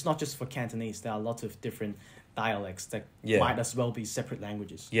it's not just for Cantonese. There are lots of different dialects that might as well be separate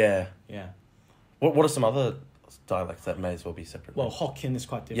languages. Yeah. Yeah. What are some other dialects that may as well be separate? Well, Hokkien is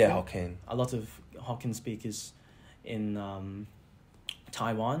quite different. Yeah, Hokkien. A lot of Hokkien speakers in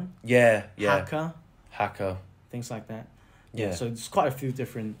Taiwan. Yeah. Hakka. Things like that. Yeah. So there's quite a few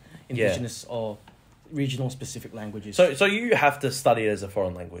different indigenous or regional specific languages. So you have to study it as a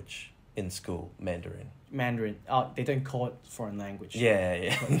foreign language in school, Mandarin. They don't call it foreign language. Yeah.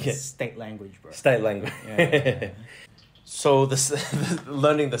 It's state language, bro. State language. Yeah. So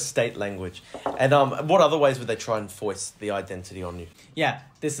learning the state language, and what other ways would they try and foist the identity on you? Yeah,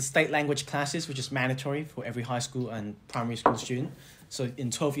 there's the state language classes, which is mandatory for every high school and primary school student. So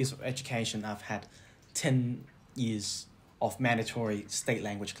in 12 years of education, I've had 10 years of mandatory state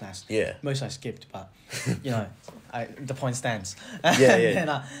language class. Yeah. Most I skipped, but the point stands. Yeah.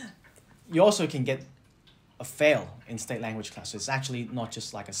 And you also can get a fail in state language class. So it's actually not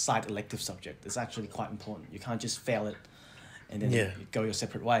just like a side elective subject. It's actually quite important. You can't just fail it and then you go your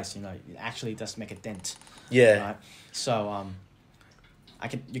separate ways. It actually does make a dent. Yeah. Right? So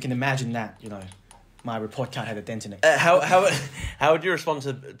you can imagine that, my report card had a dent in it. How would you respond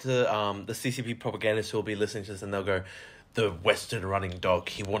to the CCP propagandists who will be listening to this and they'll go, the Western running dog,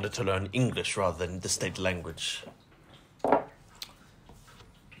 he wanted to learn English rather than the state language?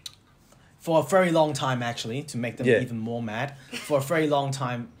 For a very long time, actually, to make them even more mad, for a very long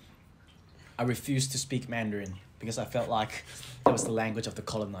time, I refused to speak Mandarin because I felt like that was the language of the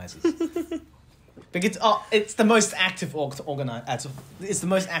colonizers. Because it's the most active it's the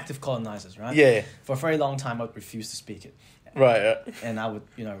most active colonizers, right? Yeah. For a very long time, I would refuse to speak it. Right. And I would,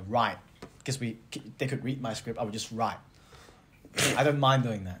 write. Because they could read my script, I would just write. I don't mind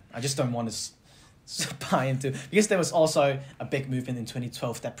doing that. I just don't want to buy into... Because there was also a big movement in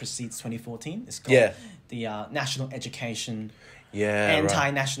 2012 that precedes 2014. It's called the National Education...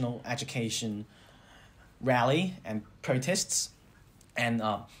 anti-national education rally and protests. And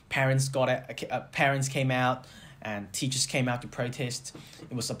parents came out and teachers came out to protest.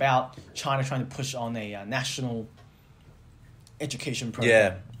 It was about China trying to push on a national education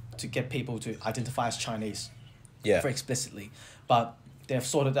program to get people to identify as Chinese very explicitly. But they've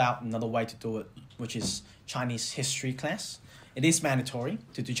sorted out another way to do it, which is Chinese history class. It is mandatory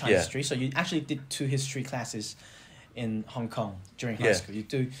to do Chinese history. So you actually did 2 history classes in Hong Kong during high school. You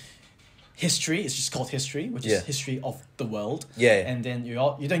do history, it's just called history, which is history of the world. And then you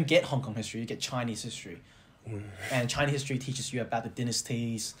don't get Hong Kong history, you get Chinese history. And Chinese history teaches you about the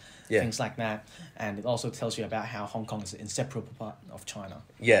dynasties, things like that. And it also tells you about how Hong Kong is an inseparable part of China.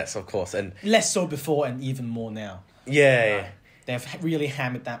 Yes, of course. And less so before and even more now. They've really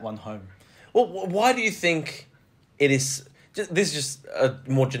hammered that one home. Well, why do you think it is... This is just a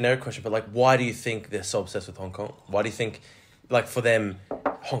more generic question, but why do you think they're so obsessed with Hong Kong? Why do you think, for them,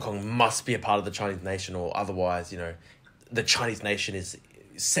 Hong Kong must be a part of the Chinese nation, or otherwise, the Chinese nation is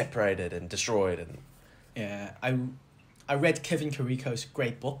separated and destroyed? And I read Kevin Carrico's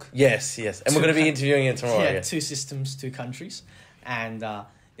great book. Yes, and we're going to be interviewing him tomorrow. 2 systems, 2 countries, and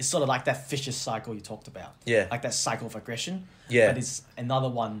it's sort of like that vicious cycle you talked about. Like that cycle of aggression. But it's another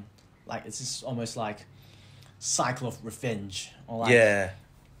one, it's just almost like cycle of revenge, or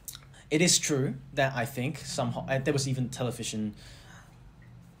it is true that I think somehow there was even television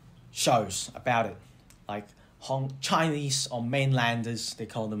shows about it, like Chinese or mainlanders, they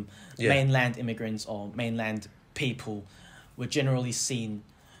call them mainland immigrants or mainland people, were generally seen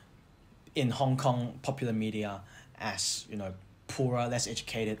in Hong Kong popular media as poorer, less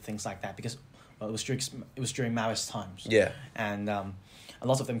educated, things like that, because it was during Maoist times. And a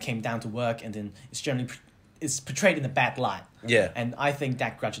lot of them came down to work, and then it's portrayed in a bad light. And I think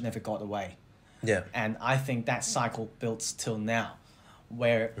that grudge never got away. And I think that cycle builds till now,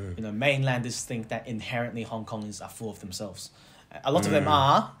 where mainlanders think that inherently Hong Kongers are full of themselves. A lot of them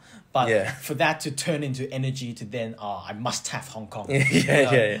are, but for that to turn into energy to then, I must have Hong Kong.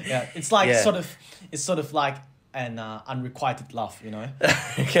 It's like sort of like an unrequited love,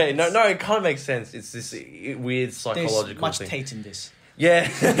 Okay, no, it kind of makes sense. It's this weird psychological There's much thing. Tate in this.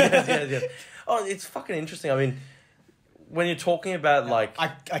 Oh, it's fucking interesting. I mean, when you're talking about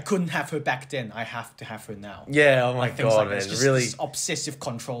I couldn't have her back then. I have to have her now. Oh my god, man! It's just really this obsessive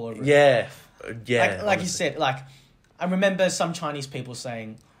control over it. Like you said, I remember some Chinese people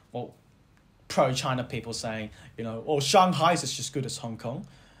saying, well, pro-China people saying, Shanghai is just as good as Hong Kong.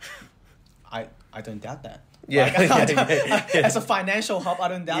 I don't doubt that. As a financial hub, I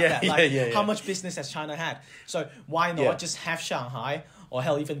don't doubt that. How much business has China had? So why not just have Shanghai, or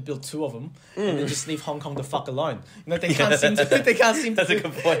hell, even build 2 of them, and then just leave Hong Kong the fuck alone? They can't seem to. That's a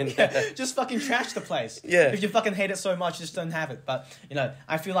good point. Just fucking trash the place. If you fucking hate it so much, just don't have it. But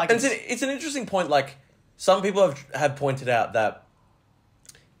I feel like it's an interesting point. Some people have pointed out that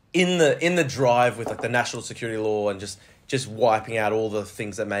in the drive with the national security law and just wiping out all the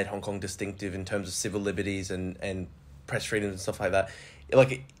things that made Hong Kong distinctive in terms of civil liberties and press freedoms and stuff like that.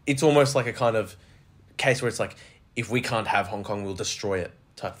 It's almost like a kind of case where it's if we can't have Hong Kong, we'll destroy it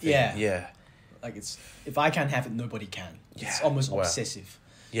type thing. If I can't have it, nobody can. It's almost obsessive.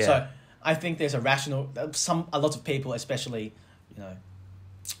 So I think there's a lot of people, especially,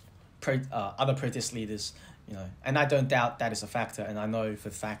 other protest leaders, and I don't doubt that is a factor, and I know for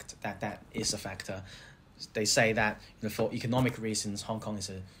a fact that is a factor. They say that for economic reasons, Hong Kong is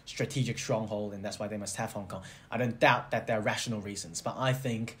a strategic stronghold, and that's why they must have Hong Kong. I don't doubt that there are rational reasons, but I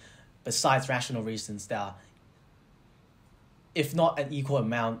think besides rational reasons, there are if not an equal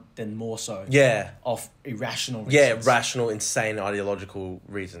amount, then more so. Yeah. Of irrational reasons. Yeah, rational, insane, ideological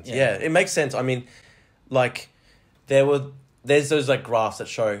reasons. Yeah, it makes sense. I mean, like, there's those, like, graphs that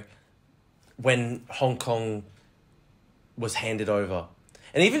show when Hong Kong was handed over.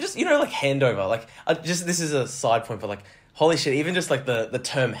 And even just, like, handover. Like, this is a side point, but, like, holy shit, even just, like, the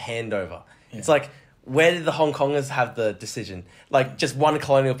term handover. Yeah. It's like, where did the Hong Kongers have the decision? Like, just one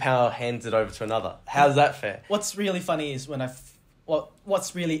colonial power hands it over to another. How's that fair? What's really funny is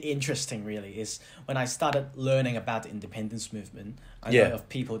what's really interesting, really, is when I started learning about the independence movement, I know of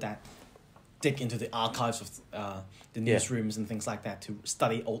people that dig into the archives of the newsrooms and things like that to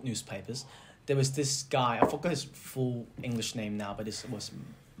study old newspapers. There was this guy, I forgot his full English name now, but it was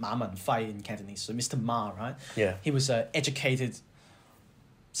Ma Man Fai in Cantonese, so Mr. Ma, right? Yeah. He was an educated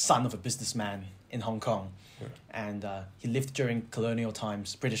son of a businessman in Hong Kong, and he lived during colonial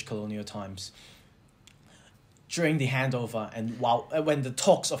times, British colonial times. During the handover, and when the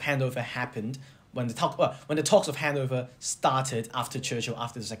talks of handover happened, when the talks of handover started after Churchill,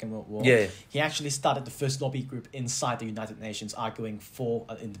 after the Second World War, he actually started the first lobby group inside the United Nations arguing for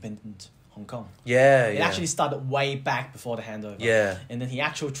an independent Hong Kong. It actually started way back before the handover. And then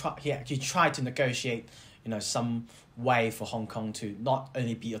he tried to negotiate, some way for Hong Kong to not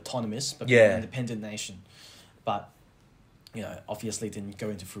only be autonomous but be an independent nation, but obviously didn't go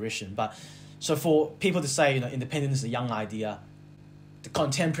into fruition. But so for people to say independence is a young idea, the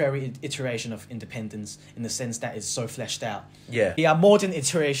contemporary iteration of independence, in the sense that it's so fleshed out, the modern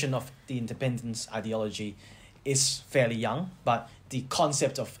iteration of the independence ideology is fairly young, but the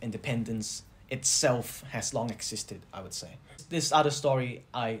concept of independence itself has long existed, I would say. This other story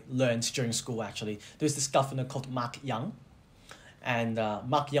I learned during school, actually. There's this governor called Mark Young. And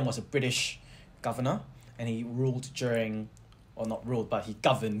Mark Young was a British governor. And he ruled he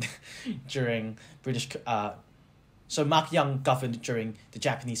governed during British... So Mark Young governed during the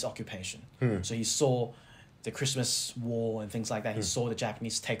Japanese occupation. So he saw the Christmas War and things like that. He saw the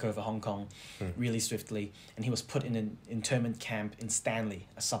Japanese take over Hong Kong really swiftly. And he was put in an internment camp in Stanley,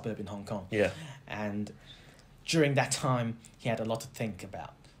 a suburb in Hong Kong. And during that time, he had a lot to think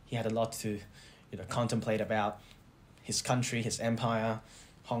about. He had a lot to contemplate about his country, his empire,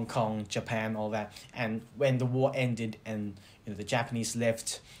 Hong Kong, Japan, all that. And when the war ended and the Japanese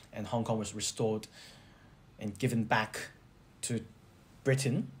left and Hong Kong was restored and given back to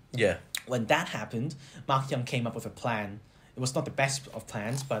Britain, when that happened, Mark Young came up with a plan. It was not the best of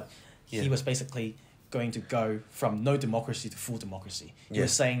plans, but he was basically going to go from no democracy to full democracy. He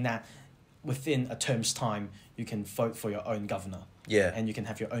was saying that within a term's time, you can vote for your own governor. And you can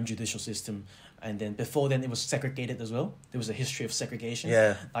have your own judicial system. And then before then, it was segregated as well. There was a history of segregation.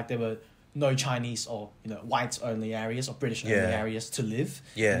 Like there were no Chinese or whites-only areas or British-only areas to live.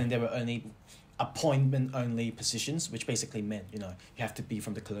 And then there were only appointment-only positions, which basically meant, you have to be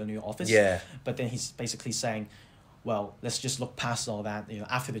from the colonial office. But then he's basically saying, well, let's just look past all that.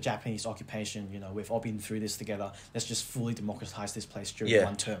 After the Japanese occupation, we've all been through this together. Let's just fully democratize this place during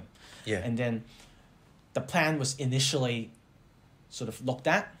one term. And then the plan was initially sort of looked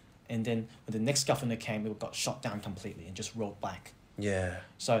at, and then when the next governor came, it got shot down completely and just rolled back.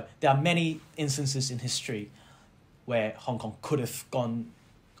 So there are many instances in history where Hong Kong could have gone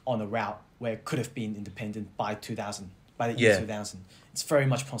on a route where it could have been independent by the year 2000. It's very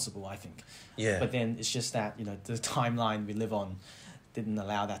much possible, I think. But then it's just that, the timeline we live on didn't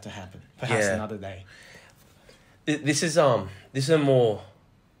allow that to happen. Perhaps another day. This is a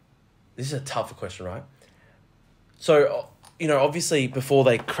tougher question, right? So, obviously before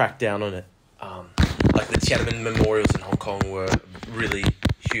they cracked down on it, like the Tiananmen memorials in Hong Kong were really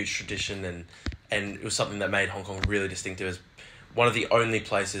huge tradition, and it was something that made Hong Kong really distinctive as one of the only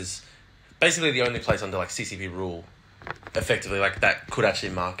places, basically the only place under like CCP rule, effectively, like that could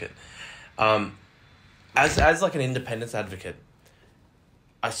actually mark it. As like an independence advocate,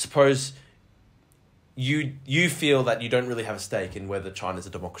 I suppose you feel that you don't really have a stake in whether China's a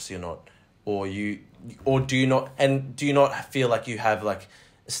democracy or not, or do you not feel like you have like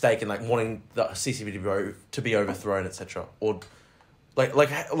a stake in like wanting the CCP to be overthrown, etc. Or like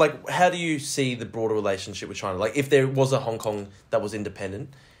how do you see the broader relationship with China? Like if there was a Hong Kong that was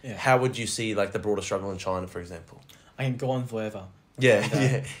independent, how would you see like the broader struggle in China, for example? I can go on forever.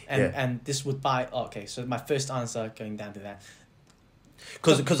 And this would so my first answer going down to that.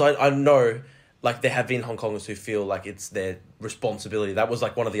 Because I know, like, there have been Hong Kongers who feel like it's their responsibility. That was,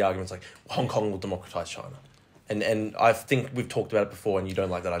 like, one of the arguments, like, Hong Kong will democratise China. And I think we've talked about it before, and you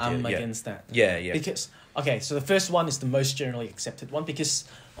don't like that idea. I'm against that. Because, so the first one is the most generally accepted one, because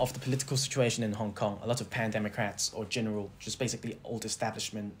of the political situation in Hong Kong. A lot of pan-democrats or just basically old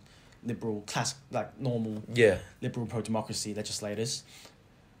establishment liberal, normal Yeah. liberal pro-democracy legislators,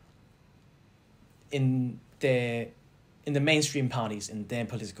 in the mainstream parties, in their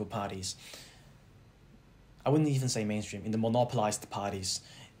political parties, I wouldn't even say mainstream, in the monopolized parties,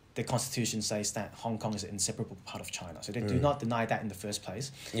 the constitution says that Hong Kong is an inseparable part of China. So they do not deny that in the first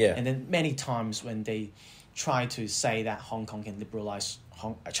place. Yeah. And then many times when they try to say that Hong Kong can liberalize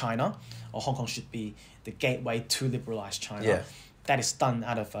China, or Hong Kong should be the gateway to liberalize China, that is done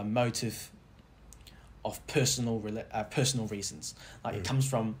out of a motive of personal reasons. Like it comes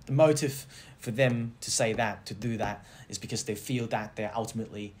from the motive for them to say that, to do that, is because they feel that they're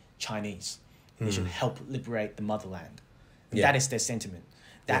ultimately Chinese. They should help liberate the motherland. And that is their sentiment.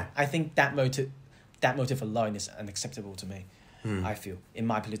 I think that motive alone is unacceptable to me. I feel, in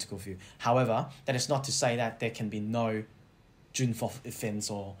my political view. However, that is not to say that there can be no June 4th events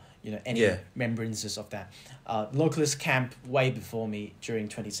or any remembrances of that. Localist camp way before me during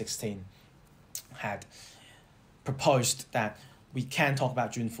 2016 had proposed that we can talk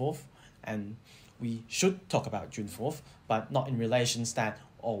about June 4th and we should talk about June 4th, but not in relations that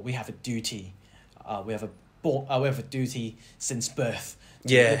we have a duty, we have a duty since birth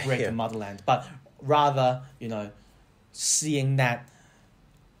to liberate the motherland, but rather seeing that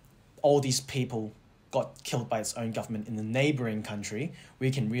all these people got killed by its own government in the neighboring country, we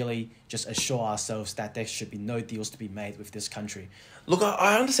can really just assure ourselves that there should be no deals to be made with this country. Look,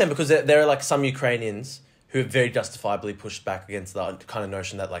 I understand, because there are like some Ukrainians who have very justifiably pushed back against the kind of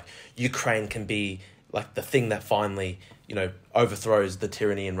notion that like Ukraine can be like the thing that finally, overthrows the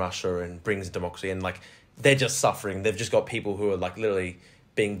tyranny in Russia and brings democracy, and like they're just suffering. They've just got people who are like literally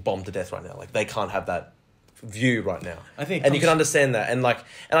being bombed to death right now. Like they can't have that view right now. I think, and you can understand that, and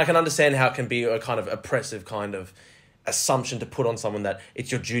I can understand how it can be a kind of oppressive kind of assumption to put on someone that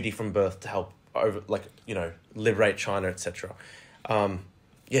it's your duty from birth to help liberate China, etc. Go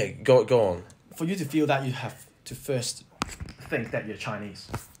on. For you to feel that, you have to first think that you're Chinese.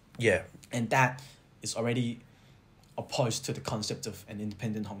 Yeah. And that is already opposed to the concept of an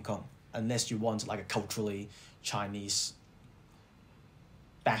independent Hong Kong, unless you want like a culturally Chinese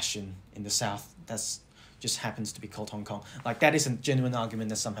bastion in the south that's just happens to be called Hong Kong. Like that is a genuine argument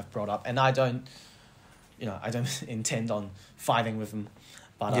that some have brought up, and I don't intend on fighting with them,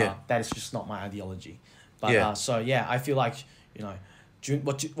 but that is just not my ideology. But I feel like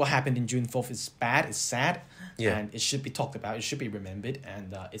what happened in June 4th is bad, it's sad, and it should be talked about, it should be remembered,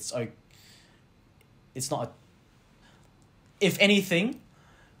 and it's not. If anything,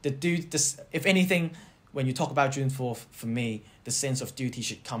 when you talk about June 4th, for me, the sense of duty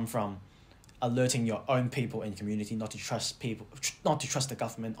should come from alerting your own people and community not to trust the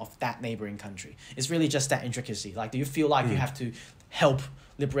government of that neighboring country. It's really just that intricacy. Like, do you feel like you have to help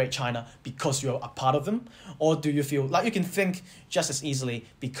liberate China because you're a part of them? Or do you feel like you can think just as easily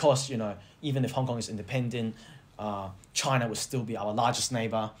because, even if Hong Kong is independent, China would still be our largest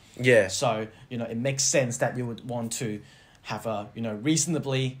neighbor. Yeah. So, it makes sense that you would want to have a,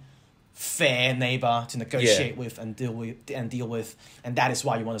 reasonably fair neighbor to negotiate with and deal with, and that is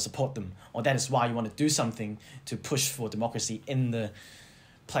why you want to support them, or that is why you want to do something to push for democracy in the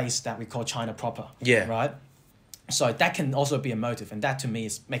place that we call China proper. Yeah. Right? So that can also be a motive, and that to me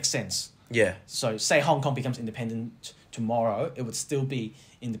makes sense. Yeah. So say Hong Kong becomes independent tomorrow, it would still be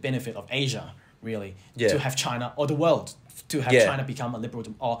in the benefit of Asia, really, to have China, or the world, to have China become a liberal,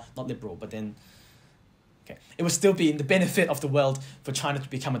 or not liberal, but then it would still be in the benefit of the world for China to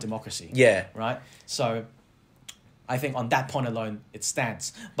become a democracy. Yeah. Right? So I think on that point alone, it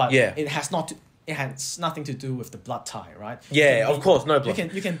stands. But it has nothing to do with the blood tie, right? Yeah, of course, no blood.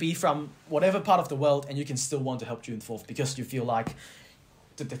 You can be from whatever part of the world and you can still want to help June 4th because you feel like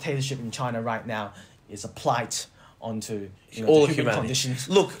the dictatorship in China right now is a plight onto all the human humanity. Conditions.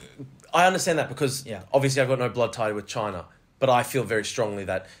 Look, I understand that because obviously I've got no blood tie with China, but I feel very strongly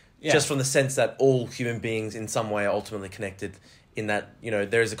that just from the sense that all human beings in some way are ultimately connected, in that,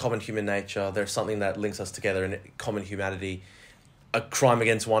 there is a common human nature, there's something that links us together in common humanity. A crime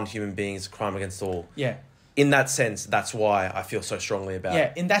against one human being is a crime against all. Yeah. In that sense, that's why I feel so strongly about it.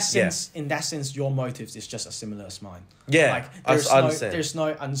 Yeah, in that sense, your motives is just as similar as mine. Yeah, like, I understand. There's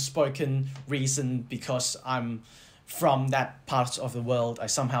no unspoken reason because I'm from that part of the world, I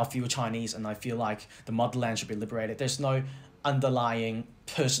somehow feel Chinese and I feel like the motherland should be liberated. There's no underlying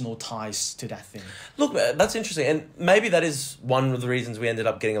personal ties to that thing. Look, that's interesting, and maybe that is one of the reasons we ended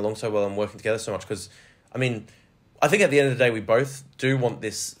up getting along so well and working together so much, because, I think at the end of the day we both do want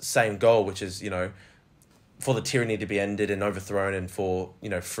this same goal, which is, for the tyranny to be ended and overthrown and for,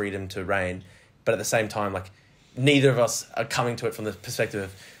 freedom to reign, but at the same time, like, neither of us are coming to it from the perspective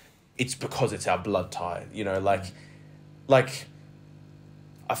of it's because it's our blood tie,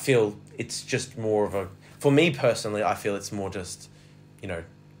 I feel it's just more of a... For me personally, I feel it's more just, you know,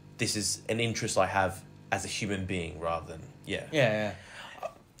 this is an interest I have as a human being rather than... Yeah. Yeah.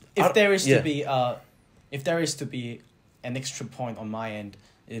 If there is to be an extra point on my end,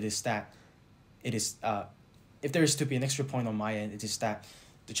 if there is to be an extra point on my end, it is that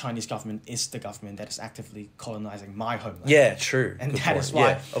the Chinese government is the government that is actively colonizing my homeland. Yeah, true. And Good that point. is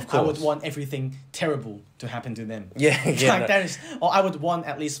why of I would course. want everything terrible to happen to them. Yeah, yeah. Like that is, or I would want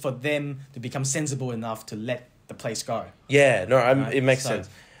at least for them to become sensible enough to let the place go. Yeah, no, Right? it makes sense.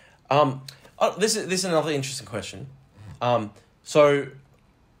 This is another interesting question. So,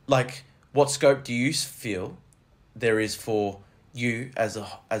 like, what scope do you feel there is for you as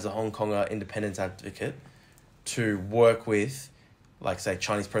a Hong Konger independence advocate to work with, like, say,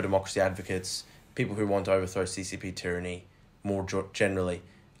 Chinese pro-democracy advocates, people who want to overthrow CCP tyranny more generally,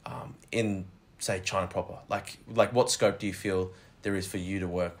 in, say, China proper? Like what scope do you feel there is for you to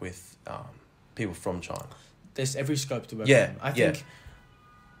work with people from China? There's every scope to work with them. I think, Yeah.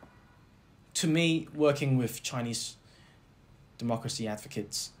 to me, working with Chinese democracy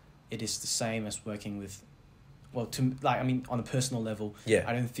advocates, it is the same as working with, well, on a personal level, Yeah.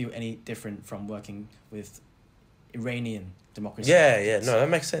 I don't feel any different from working with Iranian democracy. Yeah, advocates. no, that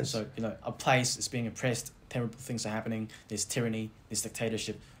makes sense. So, a place is being oppressed, terrible things are happening, there's tyranny, there's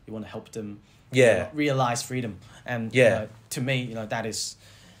dictatorship, you want to help them realize freedom. And to me, that is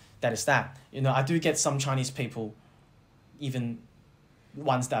that. I do get some Chinese people, even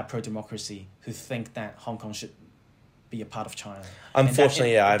ones that are pro-democracy, who think that Hong Kong should be a part of China.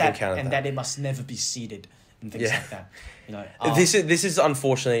 Unfortunately, I've encountered that. And that it must never be ceded and things like that. This is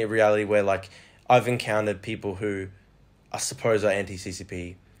unfortunately a reality where, like, I've encountered people who I suppose are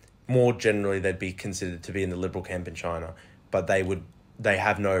anti-CCP. More generally, they'd be considered to be in the liberal camp in China, but they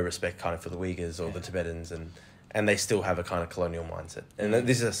have no respect kind of for the Uyghurs or the Tibetans, and they still have a kind of colonial mindset. And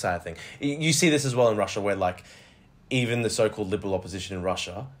this is a sad thing. You see this as well in Russia, where, like, even the so-called liberal opposition in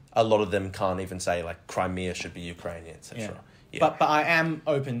Russia, a lot of them can't even say, like, Crimea should be Ukrainian, etc. Yeah. But I am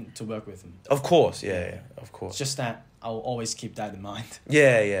open to work with them. Of course, of course. It's just that I'll always keep that in mind.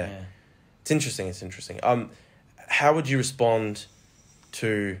 Yeah. It's interesting. How would you respond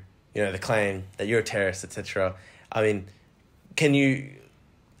to, the claim that you're a terrorist, etc.? I mean, can you...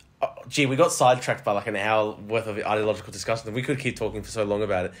 we got sidetracked by like an hour worth of ideological discussion, and we could keep talking for so long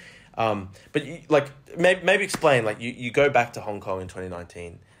about it. But maybe explain, like, you go back to Hong Kong in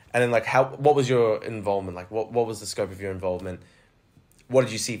 2019, and then, like, what was your involvement? Like, what was the scope of your involvement? What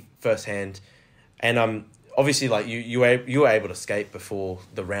did you see firsthand? And obviously, like, you were able to escape before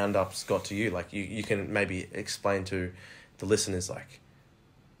the roundups got to you. Like, you can maybe explain to the listeners, like,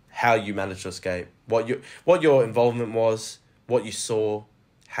 how you managed to escape, what your involvement was, what you saw,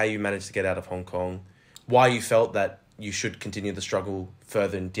 how you managed to get out of Hong Kong, why you felt that you should continue the struggle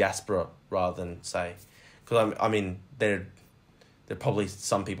further in diaspora rather than, say... Because, I mean, there probably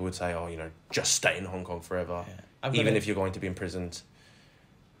some people would say, just stay in Hong Kong forever, even if you're going to be imprisoned.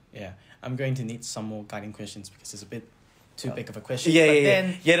 Yeah, I'm going to need some more guiding questions because it's a bit too big of a question.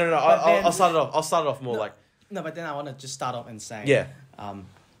 No. I'll start it off. I'll start it off more like... No, but then I want to just start off and say... Yeah.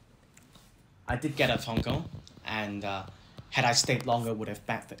 I did get out of Hong Kong, and had I stayed longer, would have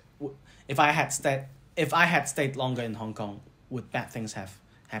if I had stayed longer in Hong Kong, would bad things have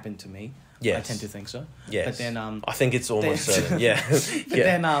happened to me? Yes. I tend to think so. Yes. But then I think it's almost certain. Yeah. But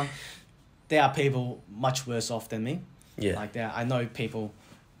then there are people much worse off than me. Yeah. Like I know people.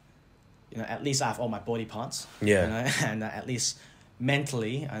 At least I have all my body parts. Yeah. And at least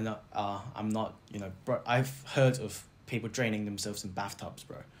mentally, I'm not. Bro, I've heard of people draining themselves in bathtubs,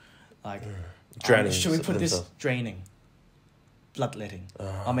 bro. Like, draining. Should we put themselves. this draining? Bloodletting.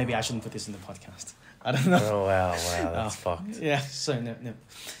 Or maybe I shouldn't put this in the podcast. I don't know. Oh, wow, that's fucked. Yeah, so no.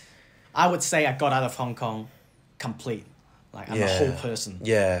 I would say I got out of Hong Kong complete. Like, I'm a whole person.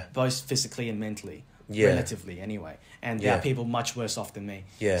 Yeah. Both physically and mentally. Yeah. Relatively, anyway. And there are people much worse off than me.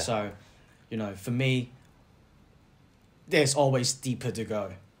 Yeah. So, for me, there's always deeper to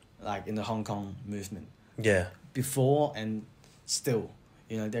go, like, in the Hong Kong movement. Yeah. Before and still.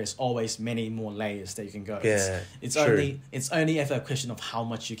 There's always many more layers that you can go. Yeah, it's true. only ever a question of how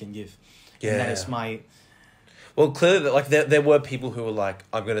much you can give. Yeah. And that is my... Well, clearly, like, there were people who were like,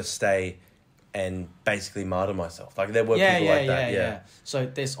 I'm going to stay and basically martyr myself. Like, there were people like that. Yeah. So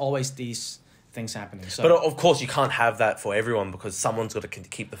there's always these things happening. So, but of course, you can't have that for everyone because someone's got to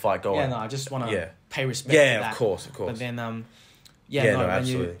keep the fight going. Yeah, no, I just want to pay respect to that. Of course. But then, absolutely. when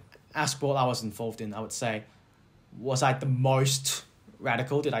you ask what I was involved in, I would say, was I the most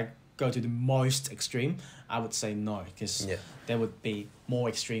radical? Did I go to the most extreme? I would say no, because there would be more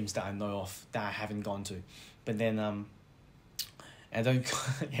extremes that I know of that I haven't gone to. But then and don't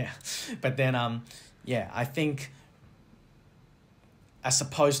yeah, but then I think as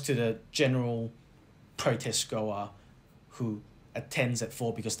opposed to the general protest goer who attends at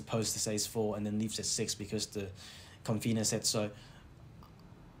 4 because the poster says 4 and then leaves at 6 because the convener said so,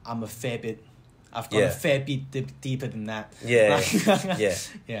 I've gone a fair bit deeper than that. Yeah.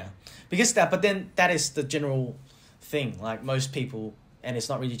 Yeah. Because but then that is the general thing. Like most people, and it's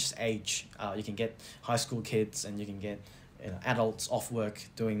not really just age. You can get high school kids and you can get adults off work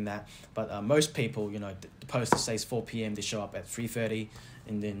doing that. But most people, the poster says 4 p.m. They show up at 3:30,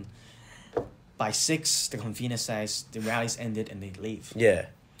 and then by 6 the convener says the rally's ended and they leave. Yeah.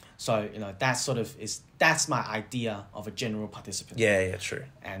 So that sort of that's my idea of a general participant. Yeah, true.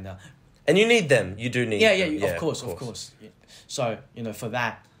 And you need them. You do need them. Of course. Yeah. So for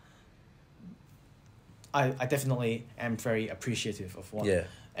that, I definitely am very appreciative of what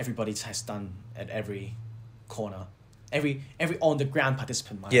everybody has done at every corner, every on the ground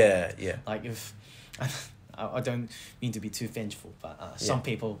participant. Yeah. Like if I don't mean to be too vengeful, but some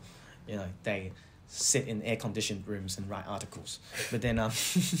people, they sit in air-conditioned rooms and write articles. But then, I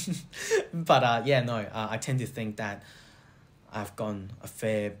tend to think that I've gone a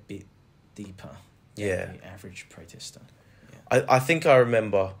fair bit deeper than the average protester. Yeah. I think I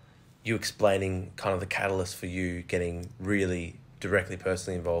remember you explaining kind of the catalyst for you getting really directly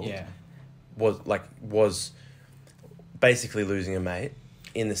personally involved. Yeah. Was basically losing a mate,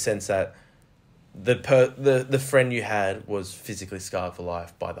 in the sense that the friend you had was physically scarred for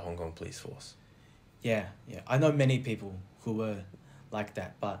life by the Hong Kong police force. Yeah. I know many people who were like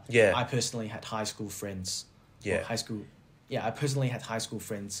that, but I personally had high school friends. Yeah. I personally had high school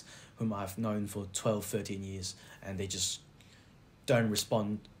friends whom I've known for 12, 13 years, and they just don't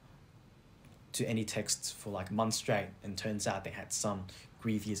respond to any texts for like months straight, and turns out they had some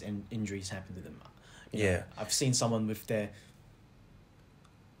grievous injuries happen to them. I've seen someone with their...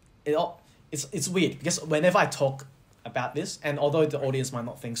 It's weird, because whenever I talk about this, and although the audience might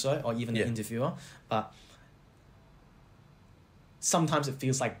not think so, or even the interviewer, but sometimes it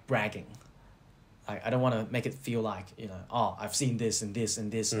feels like bragging. I don't want to make it feel like, I've seen this and this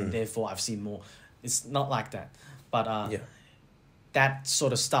and this, and therefore I've seen more. It's not like that. But that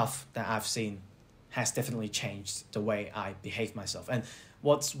sort of stuff that I've seen has definitely changed the way I behave myself. And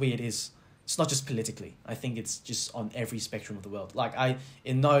what's weird is it's not just politically. I think it's just on every spectrum of the world. I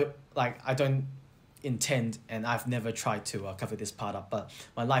don't intend, and I've never tried to cover this part up, but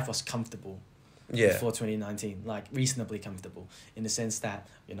my life was comfortable before 2019, like reasonably comfortable, in the sense that,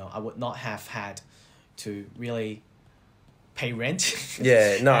 I would not have had to really pay rent.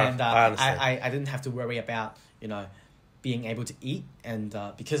 Yeah, no, and I understand. I didn't have to worry about, being able to eat. And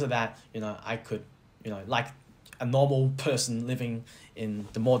because of that, I could, like a normal person living in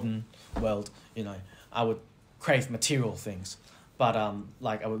the modern world, I would crave material things. But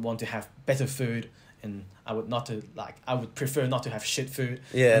I would want to have better food, and I would prefer not to have shit food.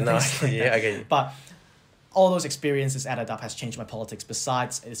 Yeah, no, I get you. But all those experiences added up has changed my politics.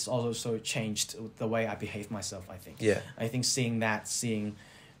 Besides, it's also changed the way I behave myself, I think. Yeah. I think seeing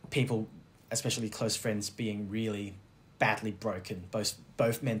people, especially close friends, being really badly broken,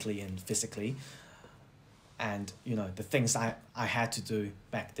 both mentally and physically, and, the things I had to do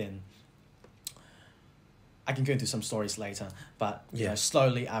back then, I can go into some stories later, but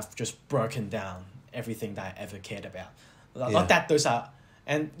slowly I've just broken down everything that I ever cared about. Not that those are,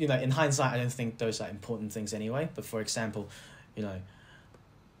 and in hindsight, I don't think those are important things anyway. But for example, I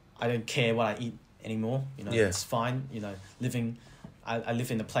don't care what I eat anymore. It's fine. I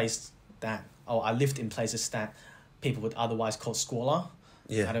live in a place I lived in places that people would otherwise call squalor.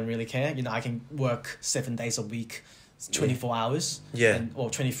 Yeah. I don't really care. I can work 7 days a week, 24 hours. Yeah. Or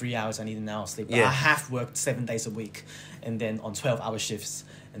 23 hours. I need an hour sleep. But I have worked 7 days a week, and then on 12-hour shifts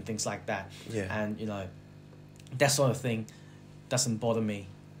and things like that. Yeah. And that sort of thing doesn't bother me,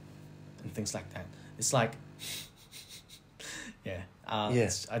 and things like that. It's like,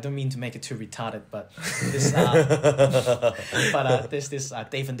 I don't mean to make it too retarded, but this, there's this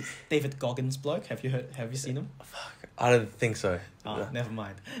David Goggins bloke. Have you seen him? Fuck, I don't think so. Oh, never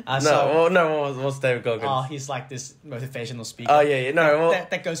mind. What's David Goggins? Oh, he's like this motivational speaker. Oh yeah.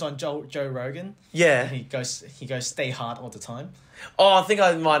 That goes on Joe Rogan. Yeah. And he goes stay hard all the time. Oh, I think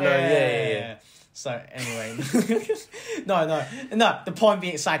I might know. Yeah. So anyway, no. The point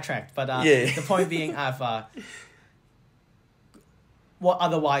being sidetracked, but the point being, what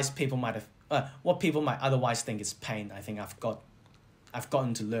people might otherwise think is pain. I think I've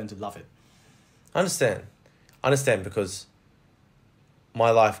gotten to learn to love it. I understand because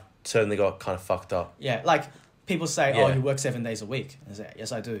my life certainly got kind of fucked up. Yeah, like people say, Yeah. "Oh, you work 7 days a week." And I say,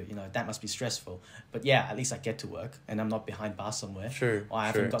 "Yes, I do." That must be stressful. But yeah, at least I get to work, and I'm not behind bars somewhere. True. Or I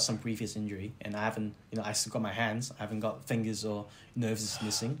haven't got some previous injury, and I haven't, I still got my hands. I haven't got fingers or nerves is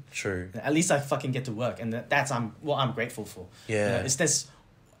missing. True. At least I fucking get to work, and that's what I'm grateful for. Yeah. Is this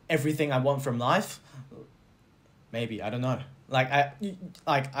everything I want from life? Maybe, I don't know.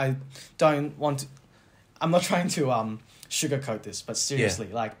 I don't want to. I'm not trying to sugarcoat this, but seriously,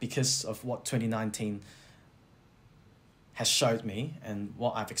 because of what 2019 has showed me and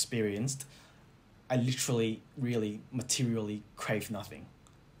what I've experienced, I literally, really, materially crave nothing.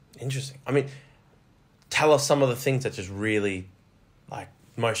 Interesting. I mean, tell us some of the things that just really,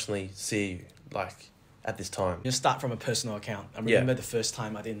 emotionally see you, at this time. Just start from a personal account. I remember the first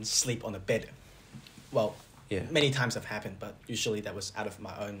time I didn't sleep on a bed. Well, many times have happened, but usually that was out of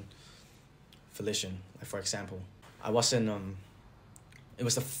my own volition. Like, for example, I was in, it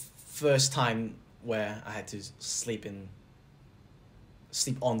was the first time where I had to sleep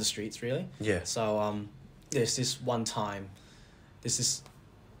on the streets, really. Yeah. So there's the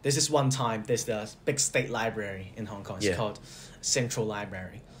big state library in Hong Kong. It's called Central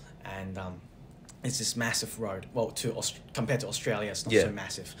Library, and it's this massive road. Well, compared to Australia, it's not so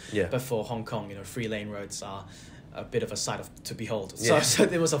massive. Yeah. But for Hong Kong, 3-lane roads are a bit of a sight to behold. So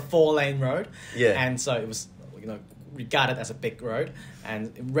there was a 4-lane road. Yeah. And so it was regarded as a big road,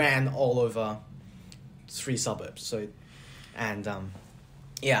 and it ran all over 3 suburbs. So, and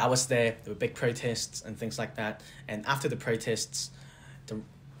I was there. There were big protests and things like that. And after the protests, the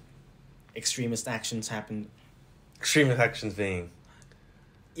extremist actions happened. Extremist actions being?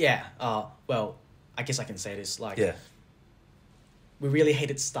 Yeah. Well, I guess I can say this. We really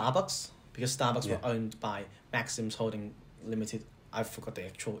hated Starbucks because Starbucks were owned by Maxim's Holding Limited. I forgot the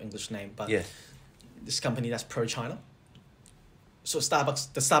actual English name, but this company that's pro-China. So the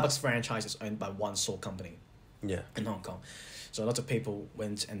Starbucks franchise is owned by one sole company. Yeah. In Hong Kong. So a lot of people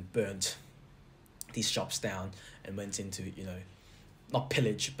went and burnt these shops down and went into, not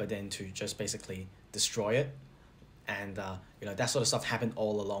pillage, but then to just basically destroy it. And, that sort of stuff happened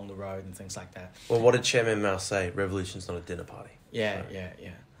all along the road and things like that. Well, what did Chairman Mao say? Revolution's not a dinner party. Yeah.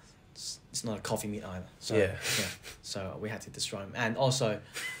 It's not a coffee meet either. So, so we had to destroy them. And also,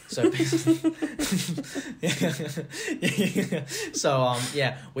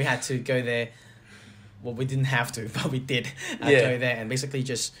 we had to go there. Well, we didn't have to, but we did go there and basically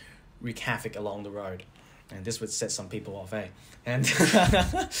just wreak havoc along the road. And this would set some people off, And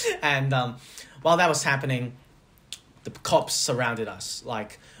while that was happening, the cops surrounded us.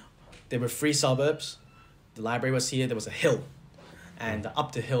 There were 3 suburbs. The library was here. There was a hill. And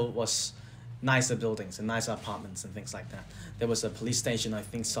up the hill was nicer buildings and nicer apartments and things like that. There was a police station, I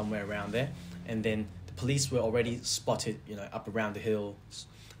think, somewhere around there. And then the police were already spotted, up around the hill.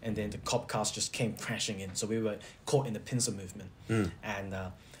 And then the cop cars just came crashing in. So we were caught in the pincer movement. And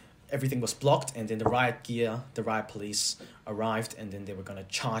everything was blocked. And then the riot police arrived. And then they were going to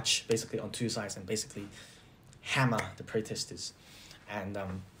charge basically on 2 sides and basically hammer the protesters. And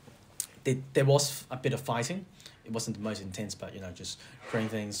there was a bit of fighting. It wasn't the most intense, but, just throwing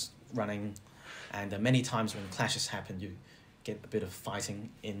things, running. And many times when clashes happen, you get a bit of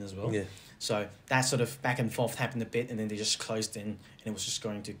fighting in as well. Yeah. So that sort of back and forth happened a bit, and then they just closed in, and it was just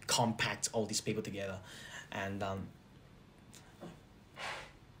going to compact all these people together. And a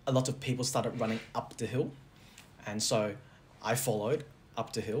lot of people started running up the hill, and so I followed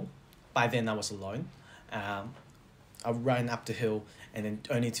up the hill. By then I was alone. I ran up the hill, and then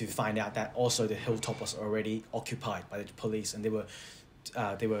only to find out that also the hilltop was already occupied by the police, and they were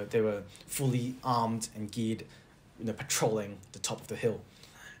fully armed and geared, patrolling the top of the hill.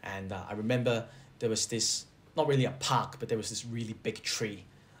 And I remember there was this, not really a park, but there was this really big tree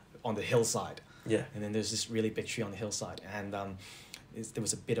on the hillside. Yeah. And then there's this really big tree on the hillside, and there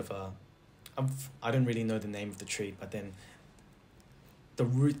was a bit of I don't really know the name of the tree, but then the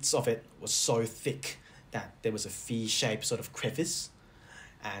roots of it was so thick that there was a V-shaped sort of crevice,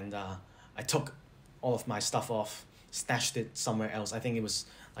 and I took all of my stuff off, stashed it somewhere else. I think it was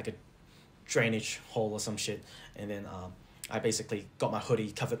like a drainage hole or some shit, and then I basically got my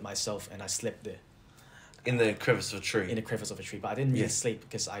hoodie, covered myself, and I slept there. In the crevice of a tree? In the crevice of a tree, but I didn't really sleep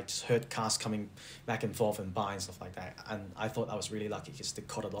because I just heard cars coming back and forth and by and stuff like that, and I thought I was really lucky because they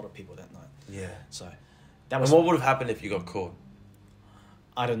caught a lot of people that night. Yeah. So that was... And what would have happened if you got caught?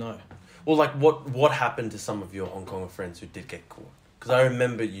 I don't know. Well, what happened to some of your Hong Kong friends who did get caught? Because I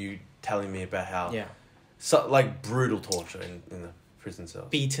remember you telling me about how... Yeah. So, brutal torture in the prison cells.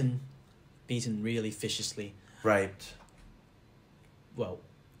 Beaten really viciously. Raped. Well,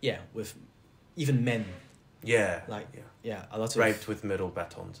 yeah, with even men Yeah. Like, yeah. a lot of... Raped with metal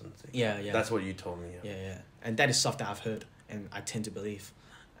batons and things. Yeah. That's what you told me. Yeah. And that is stuff that I've heard and I tend to believe.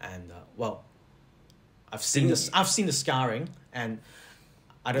 And, well, I've seen the scarring, and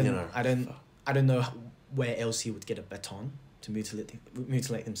I don't know where else he would get a baton to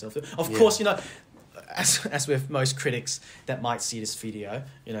mutilate himself. Of course, you know, as with most critics that might see this video,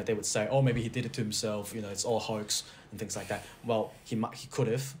 you know, they would say, oh, maybe he did it to himself, you know, it's all hoax and things like that. Well, he could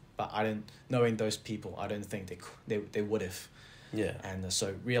have, but knowing those people, I don't think they would have. Yeah. And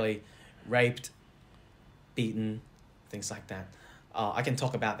so really raped, beaten, things like that. I can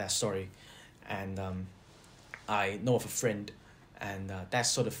talk about that story, and I know of a friend, and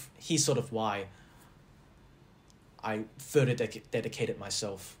he's sort of why I further dedicated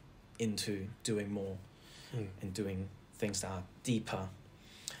myself into doing more and doing things that are deeper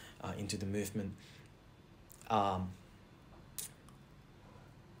into the movement.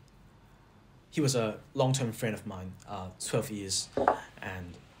 He was a long-term friend of mine, 12 years,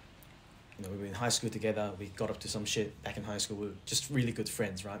 and you know, we were in high school together. We got up to some shit back in high school. We were just really good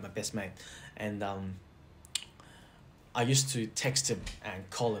friends, right? My best mate. And I used to text him and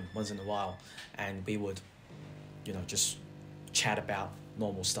call him once in a while, and we would, you know, just chat about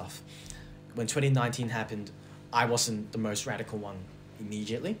normal stuff. When 2019 happened, I wasn't the most radical one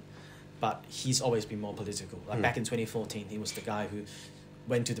immediately, but he's always been more political. Like back in 2014, he was the guy who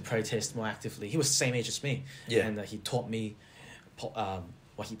went to the protest more actively. He was the same age as me, and he taught me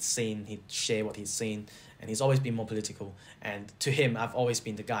what he'd seen. He'd share what he'd seen, and he's always been more political. And to him, I've always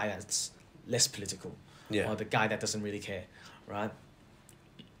been the guy that's less political, or the guy that doesn't really care, right?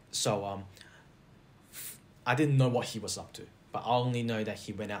 So I didn't know what he was up to, but I only know that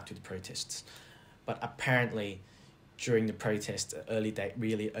he went out to the protests. But apparently, during the protest,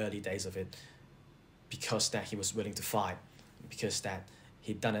 really early days of it, because that he was willing to fight, because that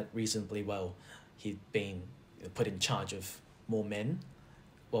he'd done it reasonably well, he'd been put in charge of more men,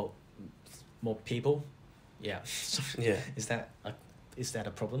 well, more people. Yeah. Is that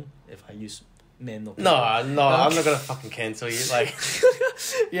a problem if I use men or people? No, I'm not gonna fucking cancel you. Like,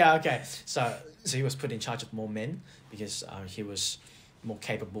 yeah, okay. So he was put in charge of more men because he was more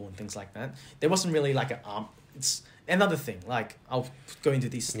capable and things like that. There wasn't really like it's another thing. Like, I'll go into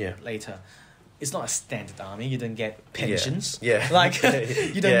this later. It's not a standard army. You don't get pensions. Yeah. Like,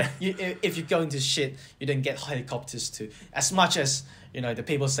 you don't. If you go into shit, you don't get helicopters to. As much as, you know, the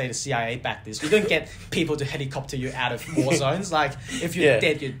people say the CIA backed this, you don't get people to helicopter you out of war zones. Like, if you're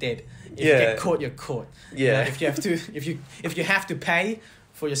dead, you're dead. If you get caught, you're caught. Yeah. You know, if you have to pay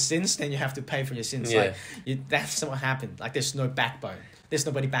for your sins, then you have to pay for your sins. Yeah. Like, that's what happened. Like, there's no backbone. There's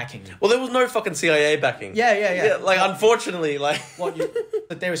nobody backing you. Well, there was no fucking CIA backing. Yeah. Like, unfortunately, like...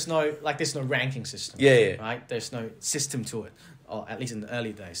 But there's no ranking system. Yeah. Right? There's no system to it, or at least in the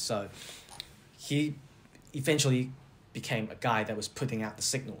early days. So he eventually became a guy that was putting out the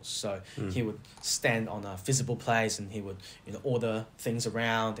signals. So he would stand on a visible place, and he would, you know, order things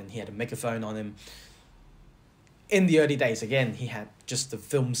around, and he had a megaphone on him. In the early days, again, he had just the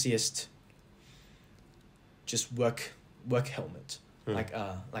filmsiest, just work helmet. Like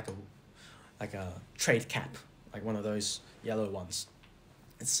a trade cap, like one of those yellow ones.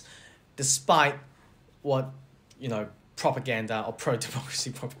 It's, despite what, you know, propaganda or pro-democracy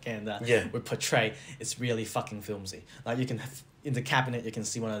propaganda would portray, it's really fucking filmsy. Like, you can have, in the cabinet, you can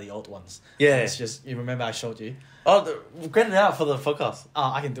see one of the old ones. Yeah. It's just, you remember I showed you? Oh, get it out for the podcast.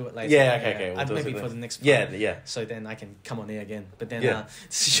 Oh, I can do it later. Yeah, okay. We'll maybe for the next part. Yeah. So then I can come on here again. But then the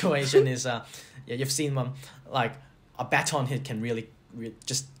situation is, you've seen one, like, a baton hit can really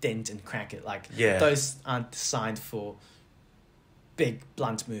just dent and crack it. Like, those aren't designed for big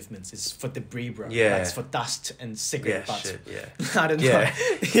blunt movements. It's for debris, bro. Yeah. Like, it's for dust and cigarette butts. Shit, I don't know.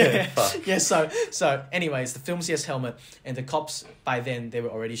 Yeah. So anyways, the filmsiest helmet, and the cops, by then, they were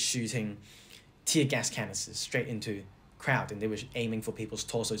already shooting tear gas canisters straight into crowd, and they were aiming for people's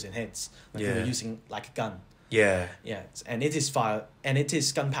torsos and heads. Like, they were using like a gun. Yeah, and it is fire, and it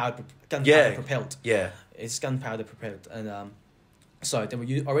is gunpowder propelled. Yeah, it's gunpowder propelled, and so they were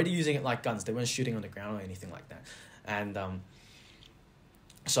already using it like guns. They weren't shooting on the ground or anything like that. And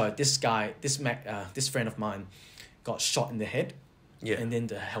so this friend of mine got shot in the head. Yeah, and then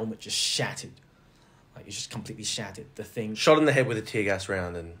the helmet just shattered. Like, it just completely shattered. The thing shot in the head with a tear gas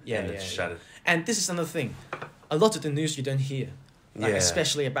round, and it shattered. And this is another thing. A lot of the news you don't hear, like,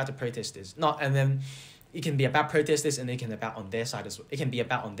 especially about the protesters. And then it can be about protesters, and it can be about on their side as well. It can be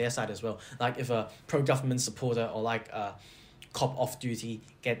about on their side as well. Like, if a pro-government supporter, or like cop off duty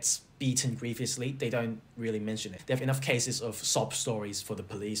gets beaten grievously, they don't really mention it. They have enough cases of sob stories for the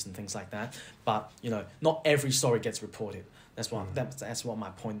police and things like that, but not every story gets reported. That's what my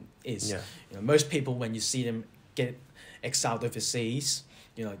point is. Yeah. Most people, when you see them get exiled overseas,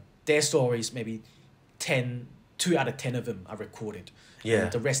 their stories, maybe 2 out of 10 of them are recorded. Yeah.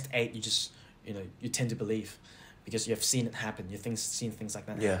 And the rest 8 you just you tend to believe because you have seen it happen. Seen things like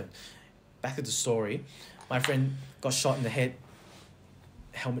that happen. Back to the story, my friend got shot in the head,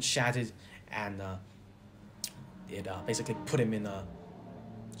 helmet shattered, and it basically put him in a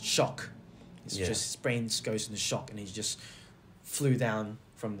shock. His brain goes into shock, and he just flew down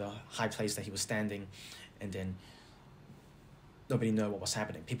from the high place that he was standing, and then nobody knew what was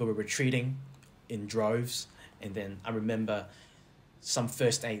happening. People were retreating in droves, and then I remember some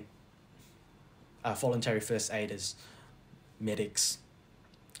first aid, voluntary first aiders, medics,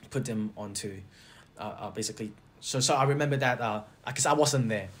 put them onto basically. So I remember that because I wasn't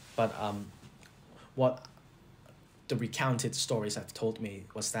there, but what the recounted stories have told me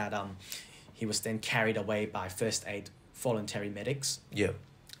was that he was then carried away by first aid voluntary medics. Yeah.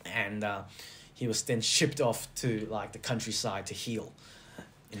 And he was then shipped off to the countryside to heal.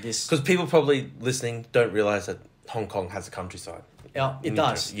 Because people probably listening don't realize that Hong Kong has a countryside. Yeah, it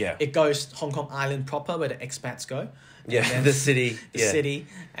does. Yeah. It goes Hong Kong Island proper, where the expats go. Yeah, then the city. City,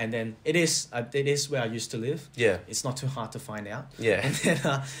 and then it is where I used to live. Yeah. It's not too hard to find out. Yeah.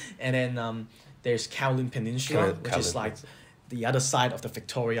 And then there's Kowloon Peninsula, which is the other side of the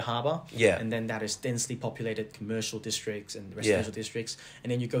Victoria Harbour. Yeah. And then that is densely populated commercial districts and residential districts.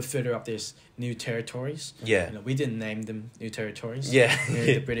 And then you go further up, there's new territories. Yeah. We didn't name them new territories. Yeah.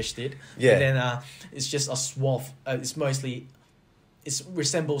 The British did. Yeah. And then it's just a swath. It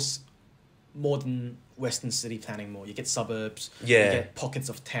resembles modern Western city planning more. You get suburbs. Yeah. You get pockets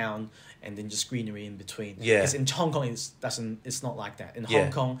of town, and then just greenery in between. Yeah. Because in Hong Kong, it's not like that. In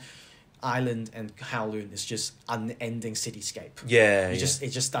Hong Kong, Island and Kowloon is just unending cityscape. Yeah. It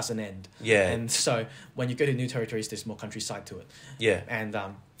just doesn't end. Yeah. And so when you go to new territories, there's more countryside to it. Yeah. And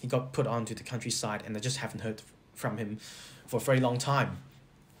he got put onto the countryside, and I just haven't heard from him for a very long time.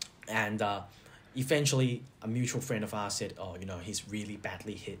 And eventually, a mutual friend of ours said, he's really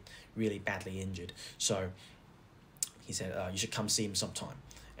badly hit, really badly injured. So he said, you should come see him sometime.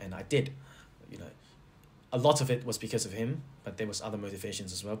 And I did. A lot of it was because of him, but there was other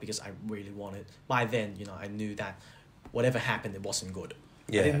motivations as well, because I really wanted. By then, I knew that whatever happened, it wasn't good.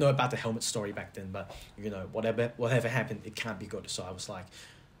 Yeah. I didn't know about the helmet story back then, but whatever happened, it can't be good. So I was like,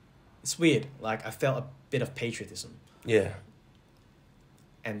 it's weird. I felt a bit of patriotism. Yeah.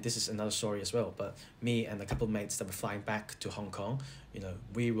 And this is another story as well. But me and a couple of mates that were flying back to Hong Kong,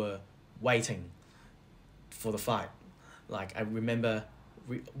 we were waiting for the fight. I remember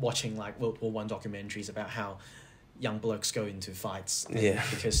watching World War I documentaries about how young blokes go into fights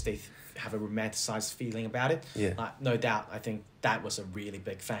because they have a romanticized feeling about it. Yeah. No doubt, I think that was a really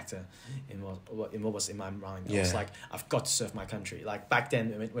big factor in what was in my mind. I was like, I've got to serve my country. Back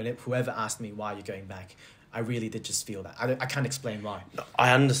then, when whoever asked me, why are you going back, I really did just feel that. I can't explain why.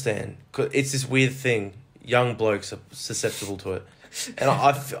 I understand. 'Cause it's this weird thing. Young blokes are susceptible to it. And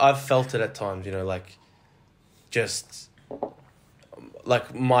I've felt it at times, just...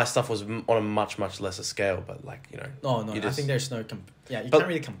 my stuff was on a much, much lesser scale, but No, I think there's no... you can't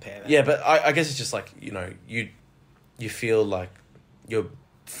really compare that. Yeah, but I guess it's just you feel like you're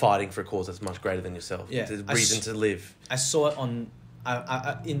fighting for a cause that's much greater than yourself. Yeah. It's a reason to live. I saw it on...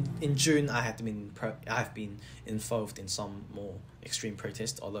 in June, I have been involved in some more extreme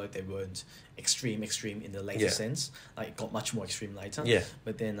protests, although they weren't extreme in the later sense. It got much more extreme later. Yeah.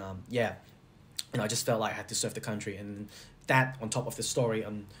 But then, I just felt like I had to serve the country, and that on top of the story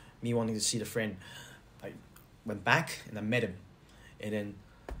on me wanting to see the friend, I went back and I met him, and then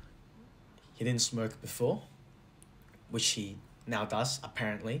he didn't smoke before, which he now does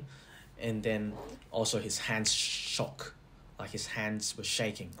apparently, and then also his hands shook, his hands were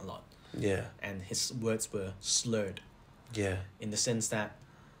shaking a lot. Yeah. And his words were slurred. Yeah. In the sense that,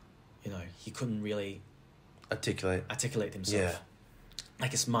 he couldn't really articulate himself. Yeah.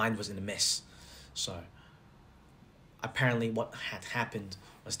 His mind was in a mess. So apparently what had happened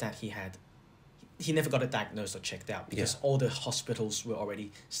was that he never got it diagnosed or checked out because all the hospitals were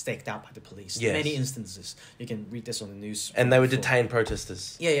already staked out by the police. Yes. Many instances. You can read this on the news. And they would detain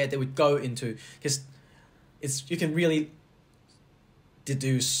protesters. Yeah, they would go into... Because you can really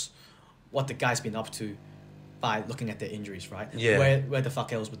deduce what the guy's been up to by looking at their injuries, right? Yeah. Where the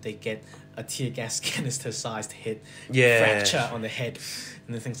fuck else would they get a tear gas canister-sized hit, fracture on the head,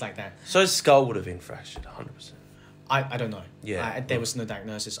 and things like that? So his skull would have been fractured, 100%. I don't know. Yeah. There was no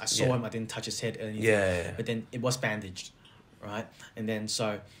diagnosis. I saw him. I didn't touch his head or anything. Yeah. But then it was bandaged. right? And then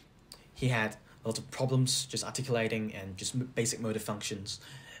so he had lots of problems just articulating and just basic motor functions.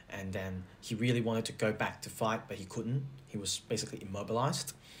 And then he really wanted to go back to fight, but he couldn't. He was basically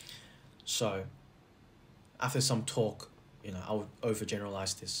immobilized. So after some talk, you know, I would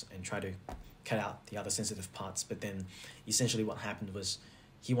overgeneralize this and try to cut out the other sensitive parts. But then essentially what happened was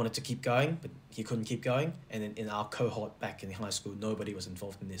he wanted to keep going, but he couldn't keep going. And then in our cohort back in high school, nobody was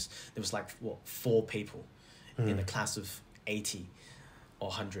involved in this. There was like, 4 people in a class of 80 or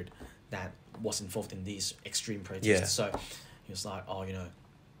 100 that was involved in these extreme protests. Yeah. So he was like, oh, you know,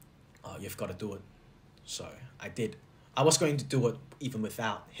 you've got to do it. So I did. I was going to do it even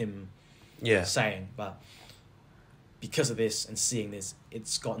without him saying, but because of this and seeing this,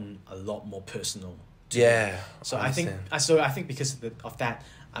 it's gotten a lot more personal. Yeah. So I think because of that,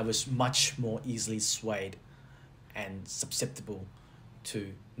 I was much more easily swayed and susceptible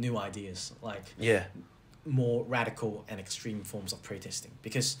to new ideas, like more radical and extreme forms of protesting,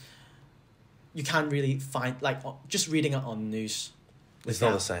 because you can't really find, like, just reading it on news. It's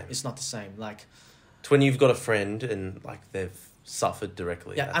not the same. It's not the same. Like, it's when you've got a friend and like they've suffered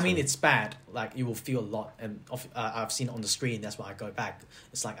directly. Yeah, I mean, it's bad. Like, you will feel a lot, and I've seen it on the screen. That's why I go back.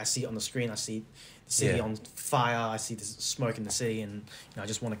 It's like I see it on the screen. I see the city on fire. I see the smoke in the city, and you know, I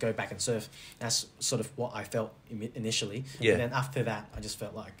just want to go back and surf. That's sort of what I felt initially. Yeah. And then after that, I just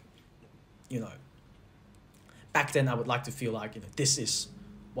felt like, you know, back then I would like to feel like, you know, this is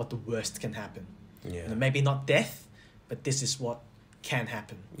what the worst can happen. Yeah. You know, maybe not death, but this is what can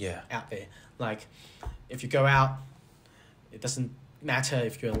happen. Yeah. Out there, like, if you go out, it doesn't matter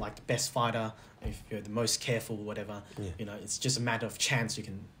if you're like the best fighter, if you're the most careful, whatever. Yeah. You know, it's just a matter of chance.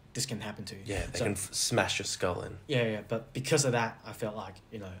 This can happen to you. Yeah, they can smash your skull in. Yeah. But because of that, I felt like,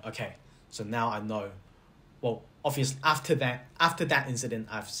 you know, okay, so now I know. Well, obviously, after that incident,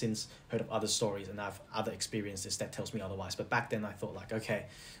 I've since heard of other stories and I've other experiences that tells me otherwise. But back then, I thought like, okay,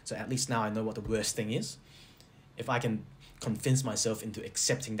 so at least now I know what the worst thing is. If I can convince myself into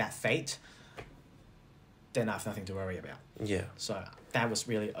accepting that fate, then I have nothing to worry about. Yeah. So that was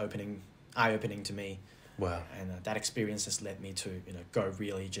really eye-opening to me. Wow. And that experience has led me to, you know, go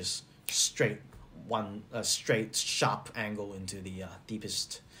really just straight, sharp angle into the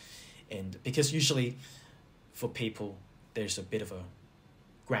deepest end. Because usually for people, there's a bit of a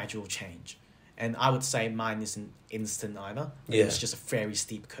gradual change. And I would say mine isn't instant either. Yeah. It's just a very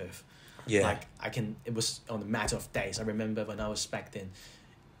steep curve. Yeah. Like, it was on a matter of days. I remember when I was back then,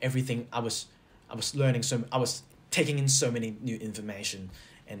 everything I was learning, I was taking in so many new information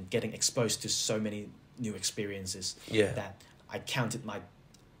and getting exposed to so many new experiences that I counted my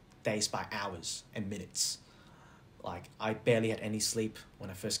days by hours and minutes. Like, I barely had any sleep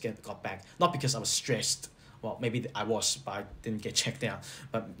when I first got back. Not because I was stressed. Well, maybe I was, but I didn't get checked out.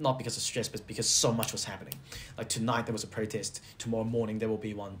 But not because of stress, but because so much was happening. Like, tonight there was a protest. Tomorrow morning there will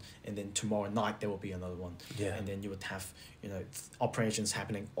be one. And then tomorrow night there will be another one. Yeah. And then you would have, you know, operations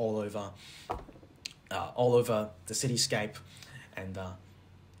happening all over the cityscape. And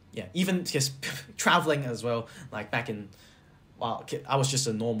even just traveling as well. Like, back in, I was just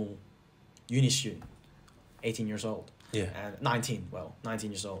a normal uni student, 18 years old. Yeah. And 19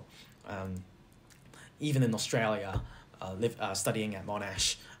 years old. Even in Australia, studying at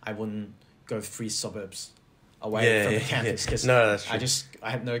Monash, I wouldn't go 3 suburbs away from the campus because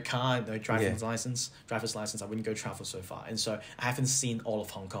I had no car, no driver's license. I wouldn't go travel so far, and so I haven't seen all of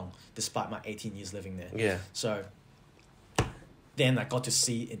Hong Kong despite my 18 years living there. Yeah. So then I got to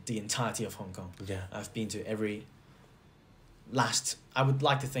see the entirety of Hong Kong. Yeah. I've been to I would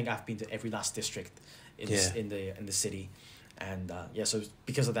like to think I've been to every last district in the city. And so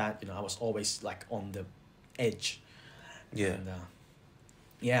because of that, you know, I was always like on the edge. Yeah. And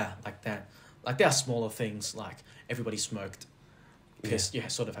like that. Like, there are smaller things, like everybody smoked because you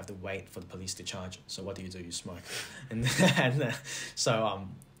sort of have to wait for the police to charge. So what do? You smoke. So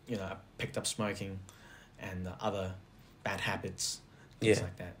you know, I picked up smoking and other bad habits, things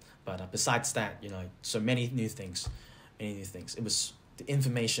like that. But besides that, you know, so many new things. It was the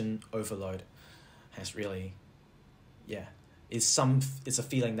information overload has really, it's a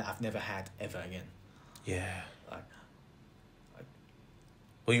feeling that I've never had ever again. Yeah. Like,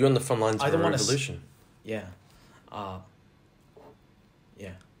 well, you're on the front lines of a revolution. I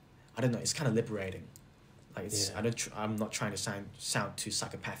don't know. It's kind of liberating. Like, I'm not trying to sound too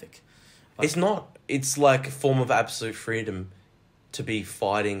psychopathic. It's not. It's like a form of absolute freedom to be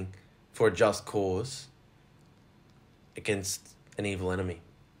fighting for a just cause against an evil enemy.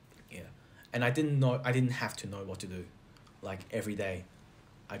 Yeah, and I didn't have to know what to do. Like, every day,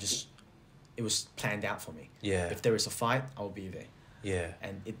 it was planned out for me. Yeah. If there is a fight, I'll be there. Yeah.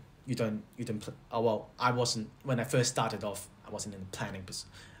 And I wasn't, when I first started off, I wasn't in the planning,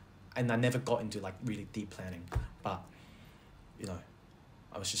 and I never got into like really deep planning, but you know,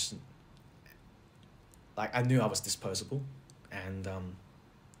 I was just like, I knew I was disposable, and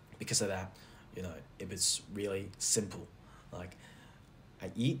because of that, you know, it was really simple. Like,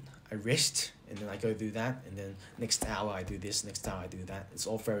 I eat, I rest, and then I go do that, and then next hour I do this, next hour I do that. It's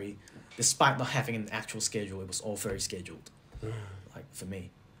all very, despite not having an actual schedule, it was all very scheduled, like for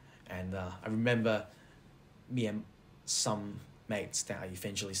me. And I remember me and some mates that I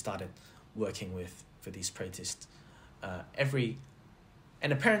eventually started working with for these protests.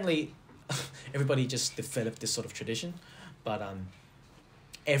 And apparently everybody just developed this sort of tradition, but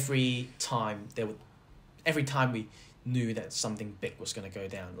every time we knew that something big was going to go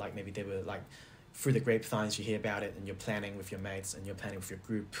down, like maybe they were like through the grapevines, you hear about it and you're planning with your mates and you're planning with your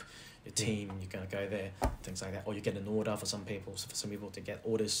group, your team, you're going to go there, things like that. Or you get an order for some people, to get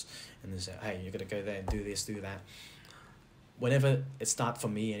orders, and they say, hey, you're going to go there and do this, do that. Whenever it started, for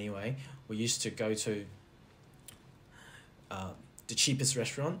me anyway, we used to go to the cheapest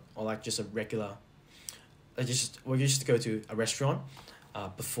restaurant, or like just a regular, we used to go to a restaurant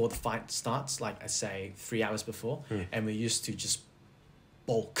before the fight starts, like I say 3 hours before, and we used to just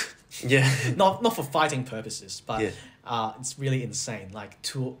bulk. Yeah. not for fighting purposes, but yeah. it's really insane. Like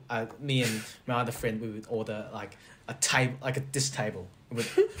me and my other friend, we would order like a table, like this table. We would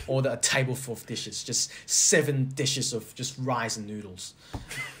order a table full of dishes, just 7 dishes of just rice and noodles,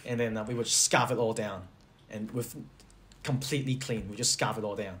 and then we would scarf it all down, and with completely clean, we just scarf it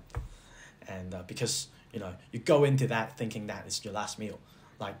all down, and because you know, you go into that thinking that it's your last meal.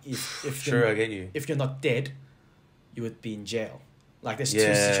 Like if sure, I get you. If you're not dead, you would be in jail. Like there's 2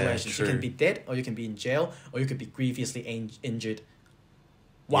 Yeah, situations. true. You can be dead, or you can be in jail, or you could be grievously injured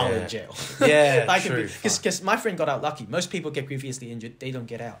while in jail. Yeah, like true. Because my friend got out lucky. Most people get grievously injured, they don't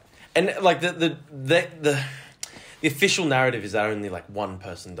get out. And like the official narrative is that only like 1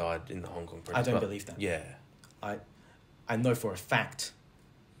 person died in the Hong Kong protest. I don't believe that. Yeah. I know for a fact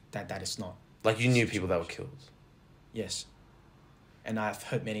that is not. Like you knew people that were killed. Yes. And I've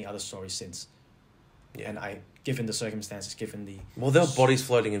heard many other stories since. Yeah. And given the circumstances, given the... Well, there were bodies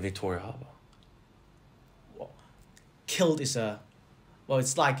floating in Victoria Harbour. Well, killed is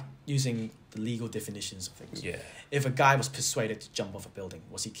it's like using the legal definitions of things. Yeah. If a guy was persuaded to jump off a building,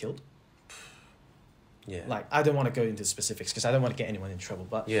 was he killed? Yeah. Like, I don't want to go into specifics because I don't want to get anyone in trouble,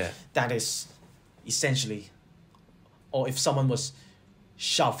 but that is essentially... Or if someone was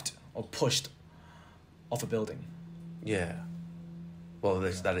shoved or pushed off a building. Yeah. Well,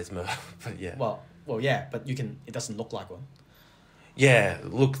 that is murder, but yeah. Well, yeah, but it doesn't look like one. Yeah,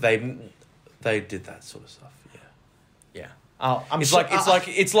 look, they did that sort of stuff. Yeah. Yeah.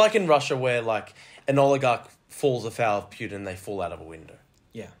 It's like in Russia where like an oligarch falls afoul of Putin and they fall out of a window.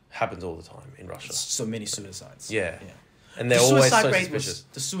 Yeah. Happens all the time in Russia. So many suicides. Yeah. And they're always so suspicious.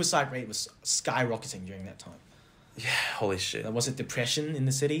 The suicide rate was skyrocketing during that time. Yeah, holy shit. Was it depression in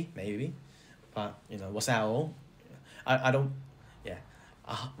the city? Maybe. But, was that all? I don't... Yeah.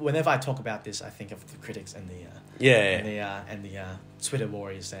 Whenever I talk about this, I think of the critics and the Twitter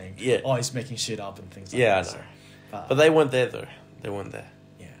warriors saying, "Oh, he's making shit up" and things like that. Yeah, I know. But they weren't there though. They weren't there.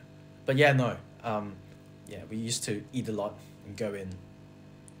 Yeah, but yeah, no. We used to eat a lot and go in.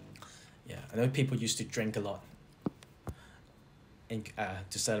 Yeah, I know people used to drink a lot and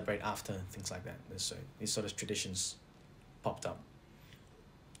to celebrate after and things like that. So these sort of traditions popped up.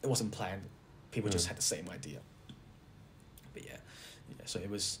 It wasn't planned. People just had the same idea. But yeah, so it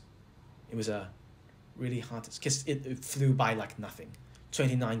was a really hard, because it flew by like nothing.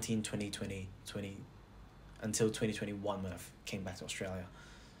 2019, 2020, until 2021 when I came back to Australia.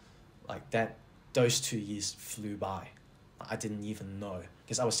 Like those 2 years flew by. I didn't even know,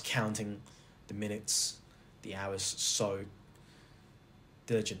 because I was counting the minutes, the hours so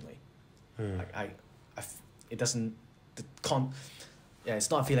diligently. Like it doesn't, it's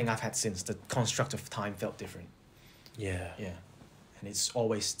not a feeling I've had since. The construct of time felt different. Yeah. Yeah. And it's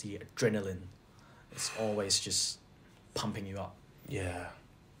always the adrenaline. It's always just pumping you up. Yeah.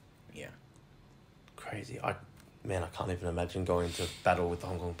 Yeah. Crazy. I can't even imagine going into battle with the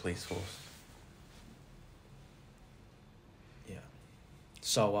Hong Kong police force. Yeah.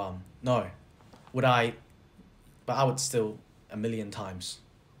 So, no. But I would still 1,000,000 times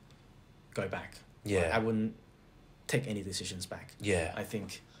go back. Yeah. Like, I wouldn't take any decisions back. Yeah. I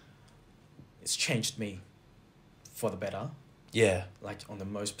think it's changed me for the better. Yeah. Like on the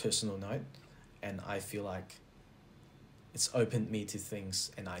most personal note. And I feel like it's opened me to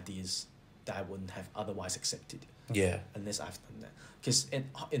things and ideas that I wouldn't have otherwise accepted. Yeah. Unless I've done that. Because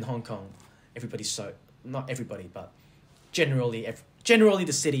in Hong Kong, everybody's so... Not everybody, but generally generally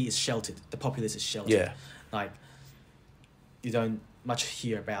the city is sheltered. The populace is sheltered. Yeah. Like, you don't much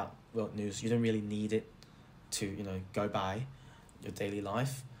hear about world news. You don't really need it to, you know, go by your daily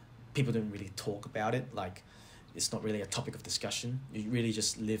life. People don't really talk about it. Like, it's not really a topic of discussion. You really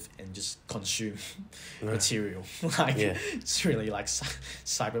just live and just consume material. Like, it's really like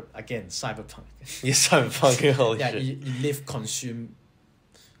cyberpunk. Yeah, cyberpunk. Holy yeah, shit. you live, consume.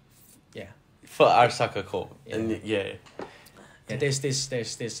 Yeah. For Arasaka Corp. Yeah. And Yeah, there's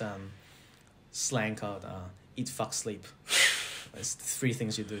this slang called eat, fuck, sleep. It's the 3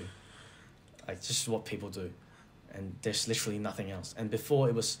 things you do. Like, just what people do. And there's literally nothing else. And before,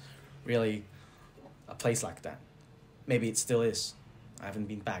 it was really a place like that. Maybe it still is. I haven't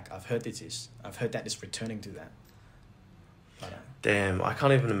been back. I've heard it is. I've heard that it's returning to that. But, damn, I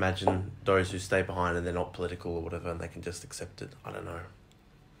can't even imagine those who stay behind and they're not political or whatever and they can just accept it. I don't know.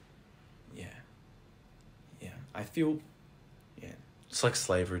 Yeah. Yeah. I feel... Yeah. It's like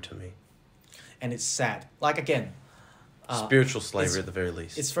slavery to me. And it's sad. Like, again... spiritual slavery at the very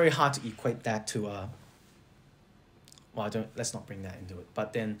least. It's very hard to equate that to... well, let's not bring that into it.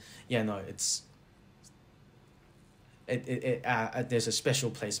 But then, yeah, no, it's... there's a special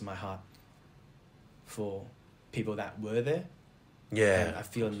place in my heart for people that were there. Yeah. And I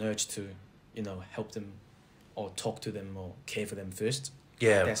feel an urge to, you know, help them or talk to them or care for them first.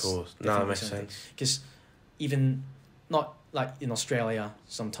 Yeah, That's of course. No, it makes something. sense. Because even, not like in Australia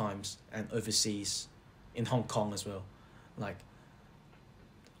sometimes and overseas, in Hong Kong as well, like,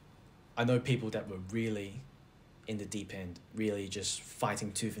 I know people that were really in the deep end, really just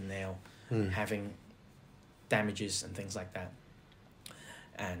fighting tooth and nail, having damages and things like that,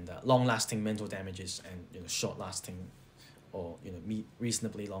 and long-lasting mental damages and, you know, short-lasting or, you know,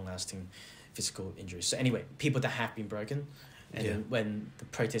 reasonably long-lasting physical injuries. So anyway, people that have been broken, and then when the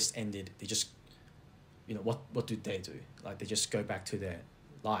protest ended, they just, you know, what do they do? Like, they just go back to their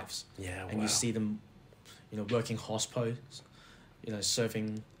lives. Yeah, and you see them, you know, working horse pose, you know,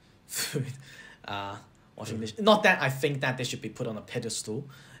 serving food, washing dishes. Not that I think that they should be put on a pedestal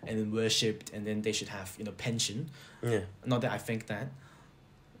and then worshipped and then they should have, you know, pension. Yeah. Not that I think that,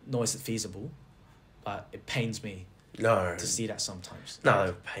 nor is it feasible, but it pains me to see that sometimes. No, Like, that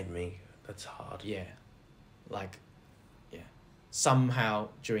would pain me. That's hard. yeah. Like, yeah. Somehow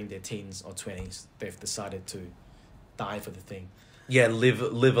during their teens or 20s, they've decided to die for the thing. Yeah, live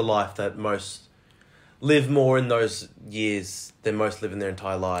a life that most... Live more in those years than most live in their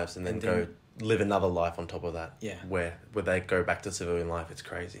entire lives and then go live another life on top of that. Yeah. Where they go back to civilian life. It's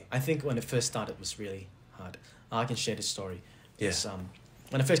crazy. I think when it first started, it was really hard. I can share this story. Yeah. It's,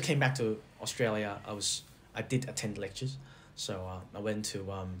 when I first came back to Australia, I did attend lectures. So I went to,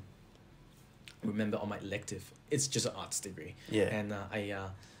 remember on my elective, it's just an arts degree. Yeah. And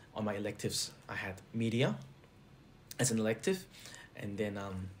on my electives, I had media as an elective. And then,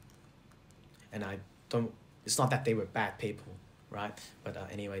 and I don't, it's not that they were bad people, right? But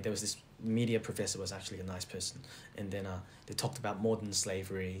anyway, there was this media professor was actually a nice person. And then they talked about modern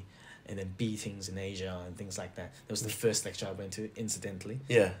slavery and then beatings in Asia and things like that. That was the first lecture I went to, incidentally.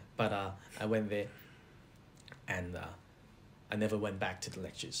 Yeah. But I went there and I never went back to the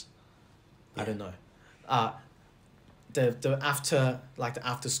lectures. Yeah. I don't know. The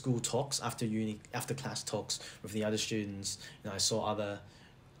after school talks, after uni, after class talks with the other students, you know, I saw other,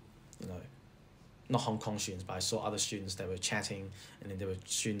 you know, not Hong Kong students, but I saw other students that were chatting, and then there were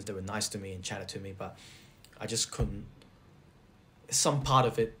students that were nice to me and chatted to me, but I just couldn't. Some part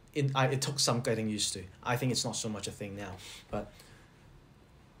of it, it took some getting used to. I think it's not so much a thing now, but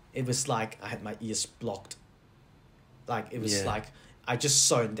it was like I had my ears blocked. Like, it was like I just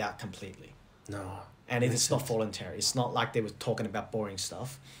zoned out completely. No. And it is not voluntary. It's not like they were talking about boring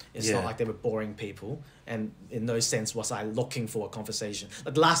stuff. It's not like they were boring people. And in no sense was I looking for a conversation.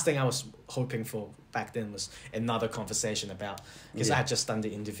 Like, the last thing I was hoping for back then was another conversation about... Because I had just done the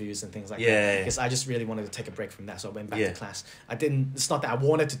interviews and things like that. Because I just really wanted to take a break from that. So I went back to class. It's not that I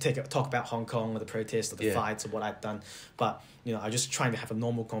wanted to talk about Hong Kong or the protests or the fights or what I'd done. But, you know, I was just trying to have a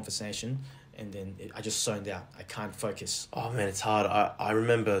normal conversation. And then I just zoned out. I can't focus. Oh, man, it's hard. I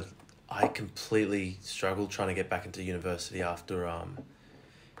remember... I completely struggled trying to get back into university after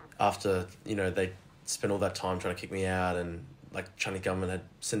you know, they spent all that time trying to kick me out, and like Chinese government had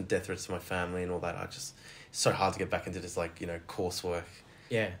sent death threats to my family and all that. It's so hard to get back into this, like, you know, coursework.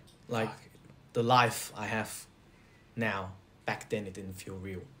 Yeah, like the life I have now, back then it didn't feel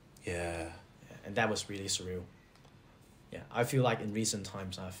real. Yeah. And that was really surreal. Yeah, I feel like in recent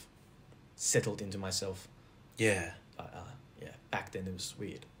times I've settled into myself. Yeah. But back then it was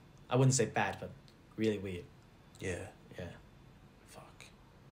weird. I wouldn't say bad, but really weird. Yeah. Yeah.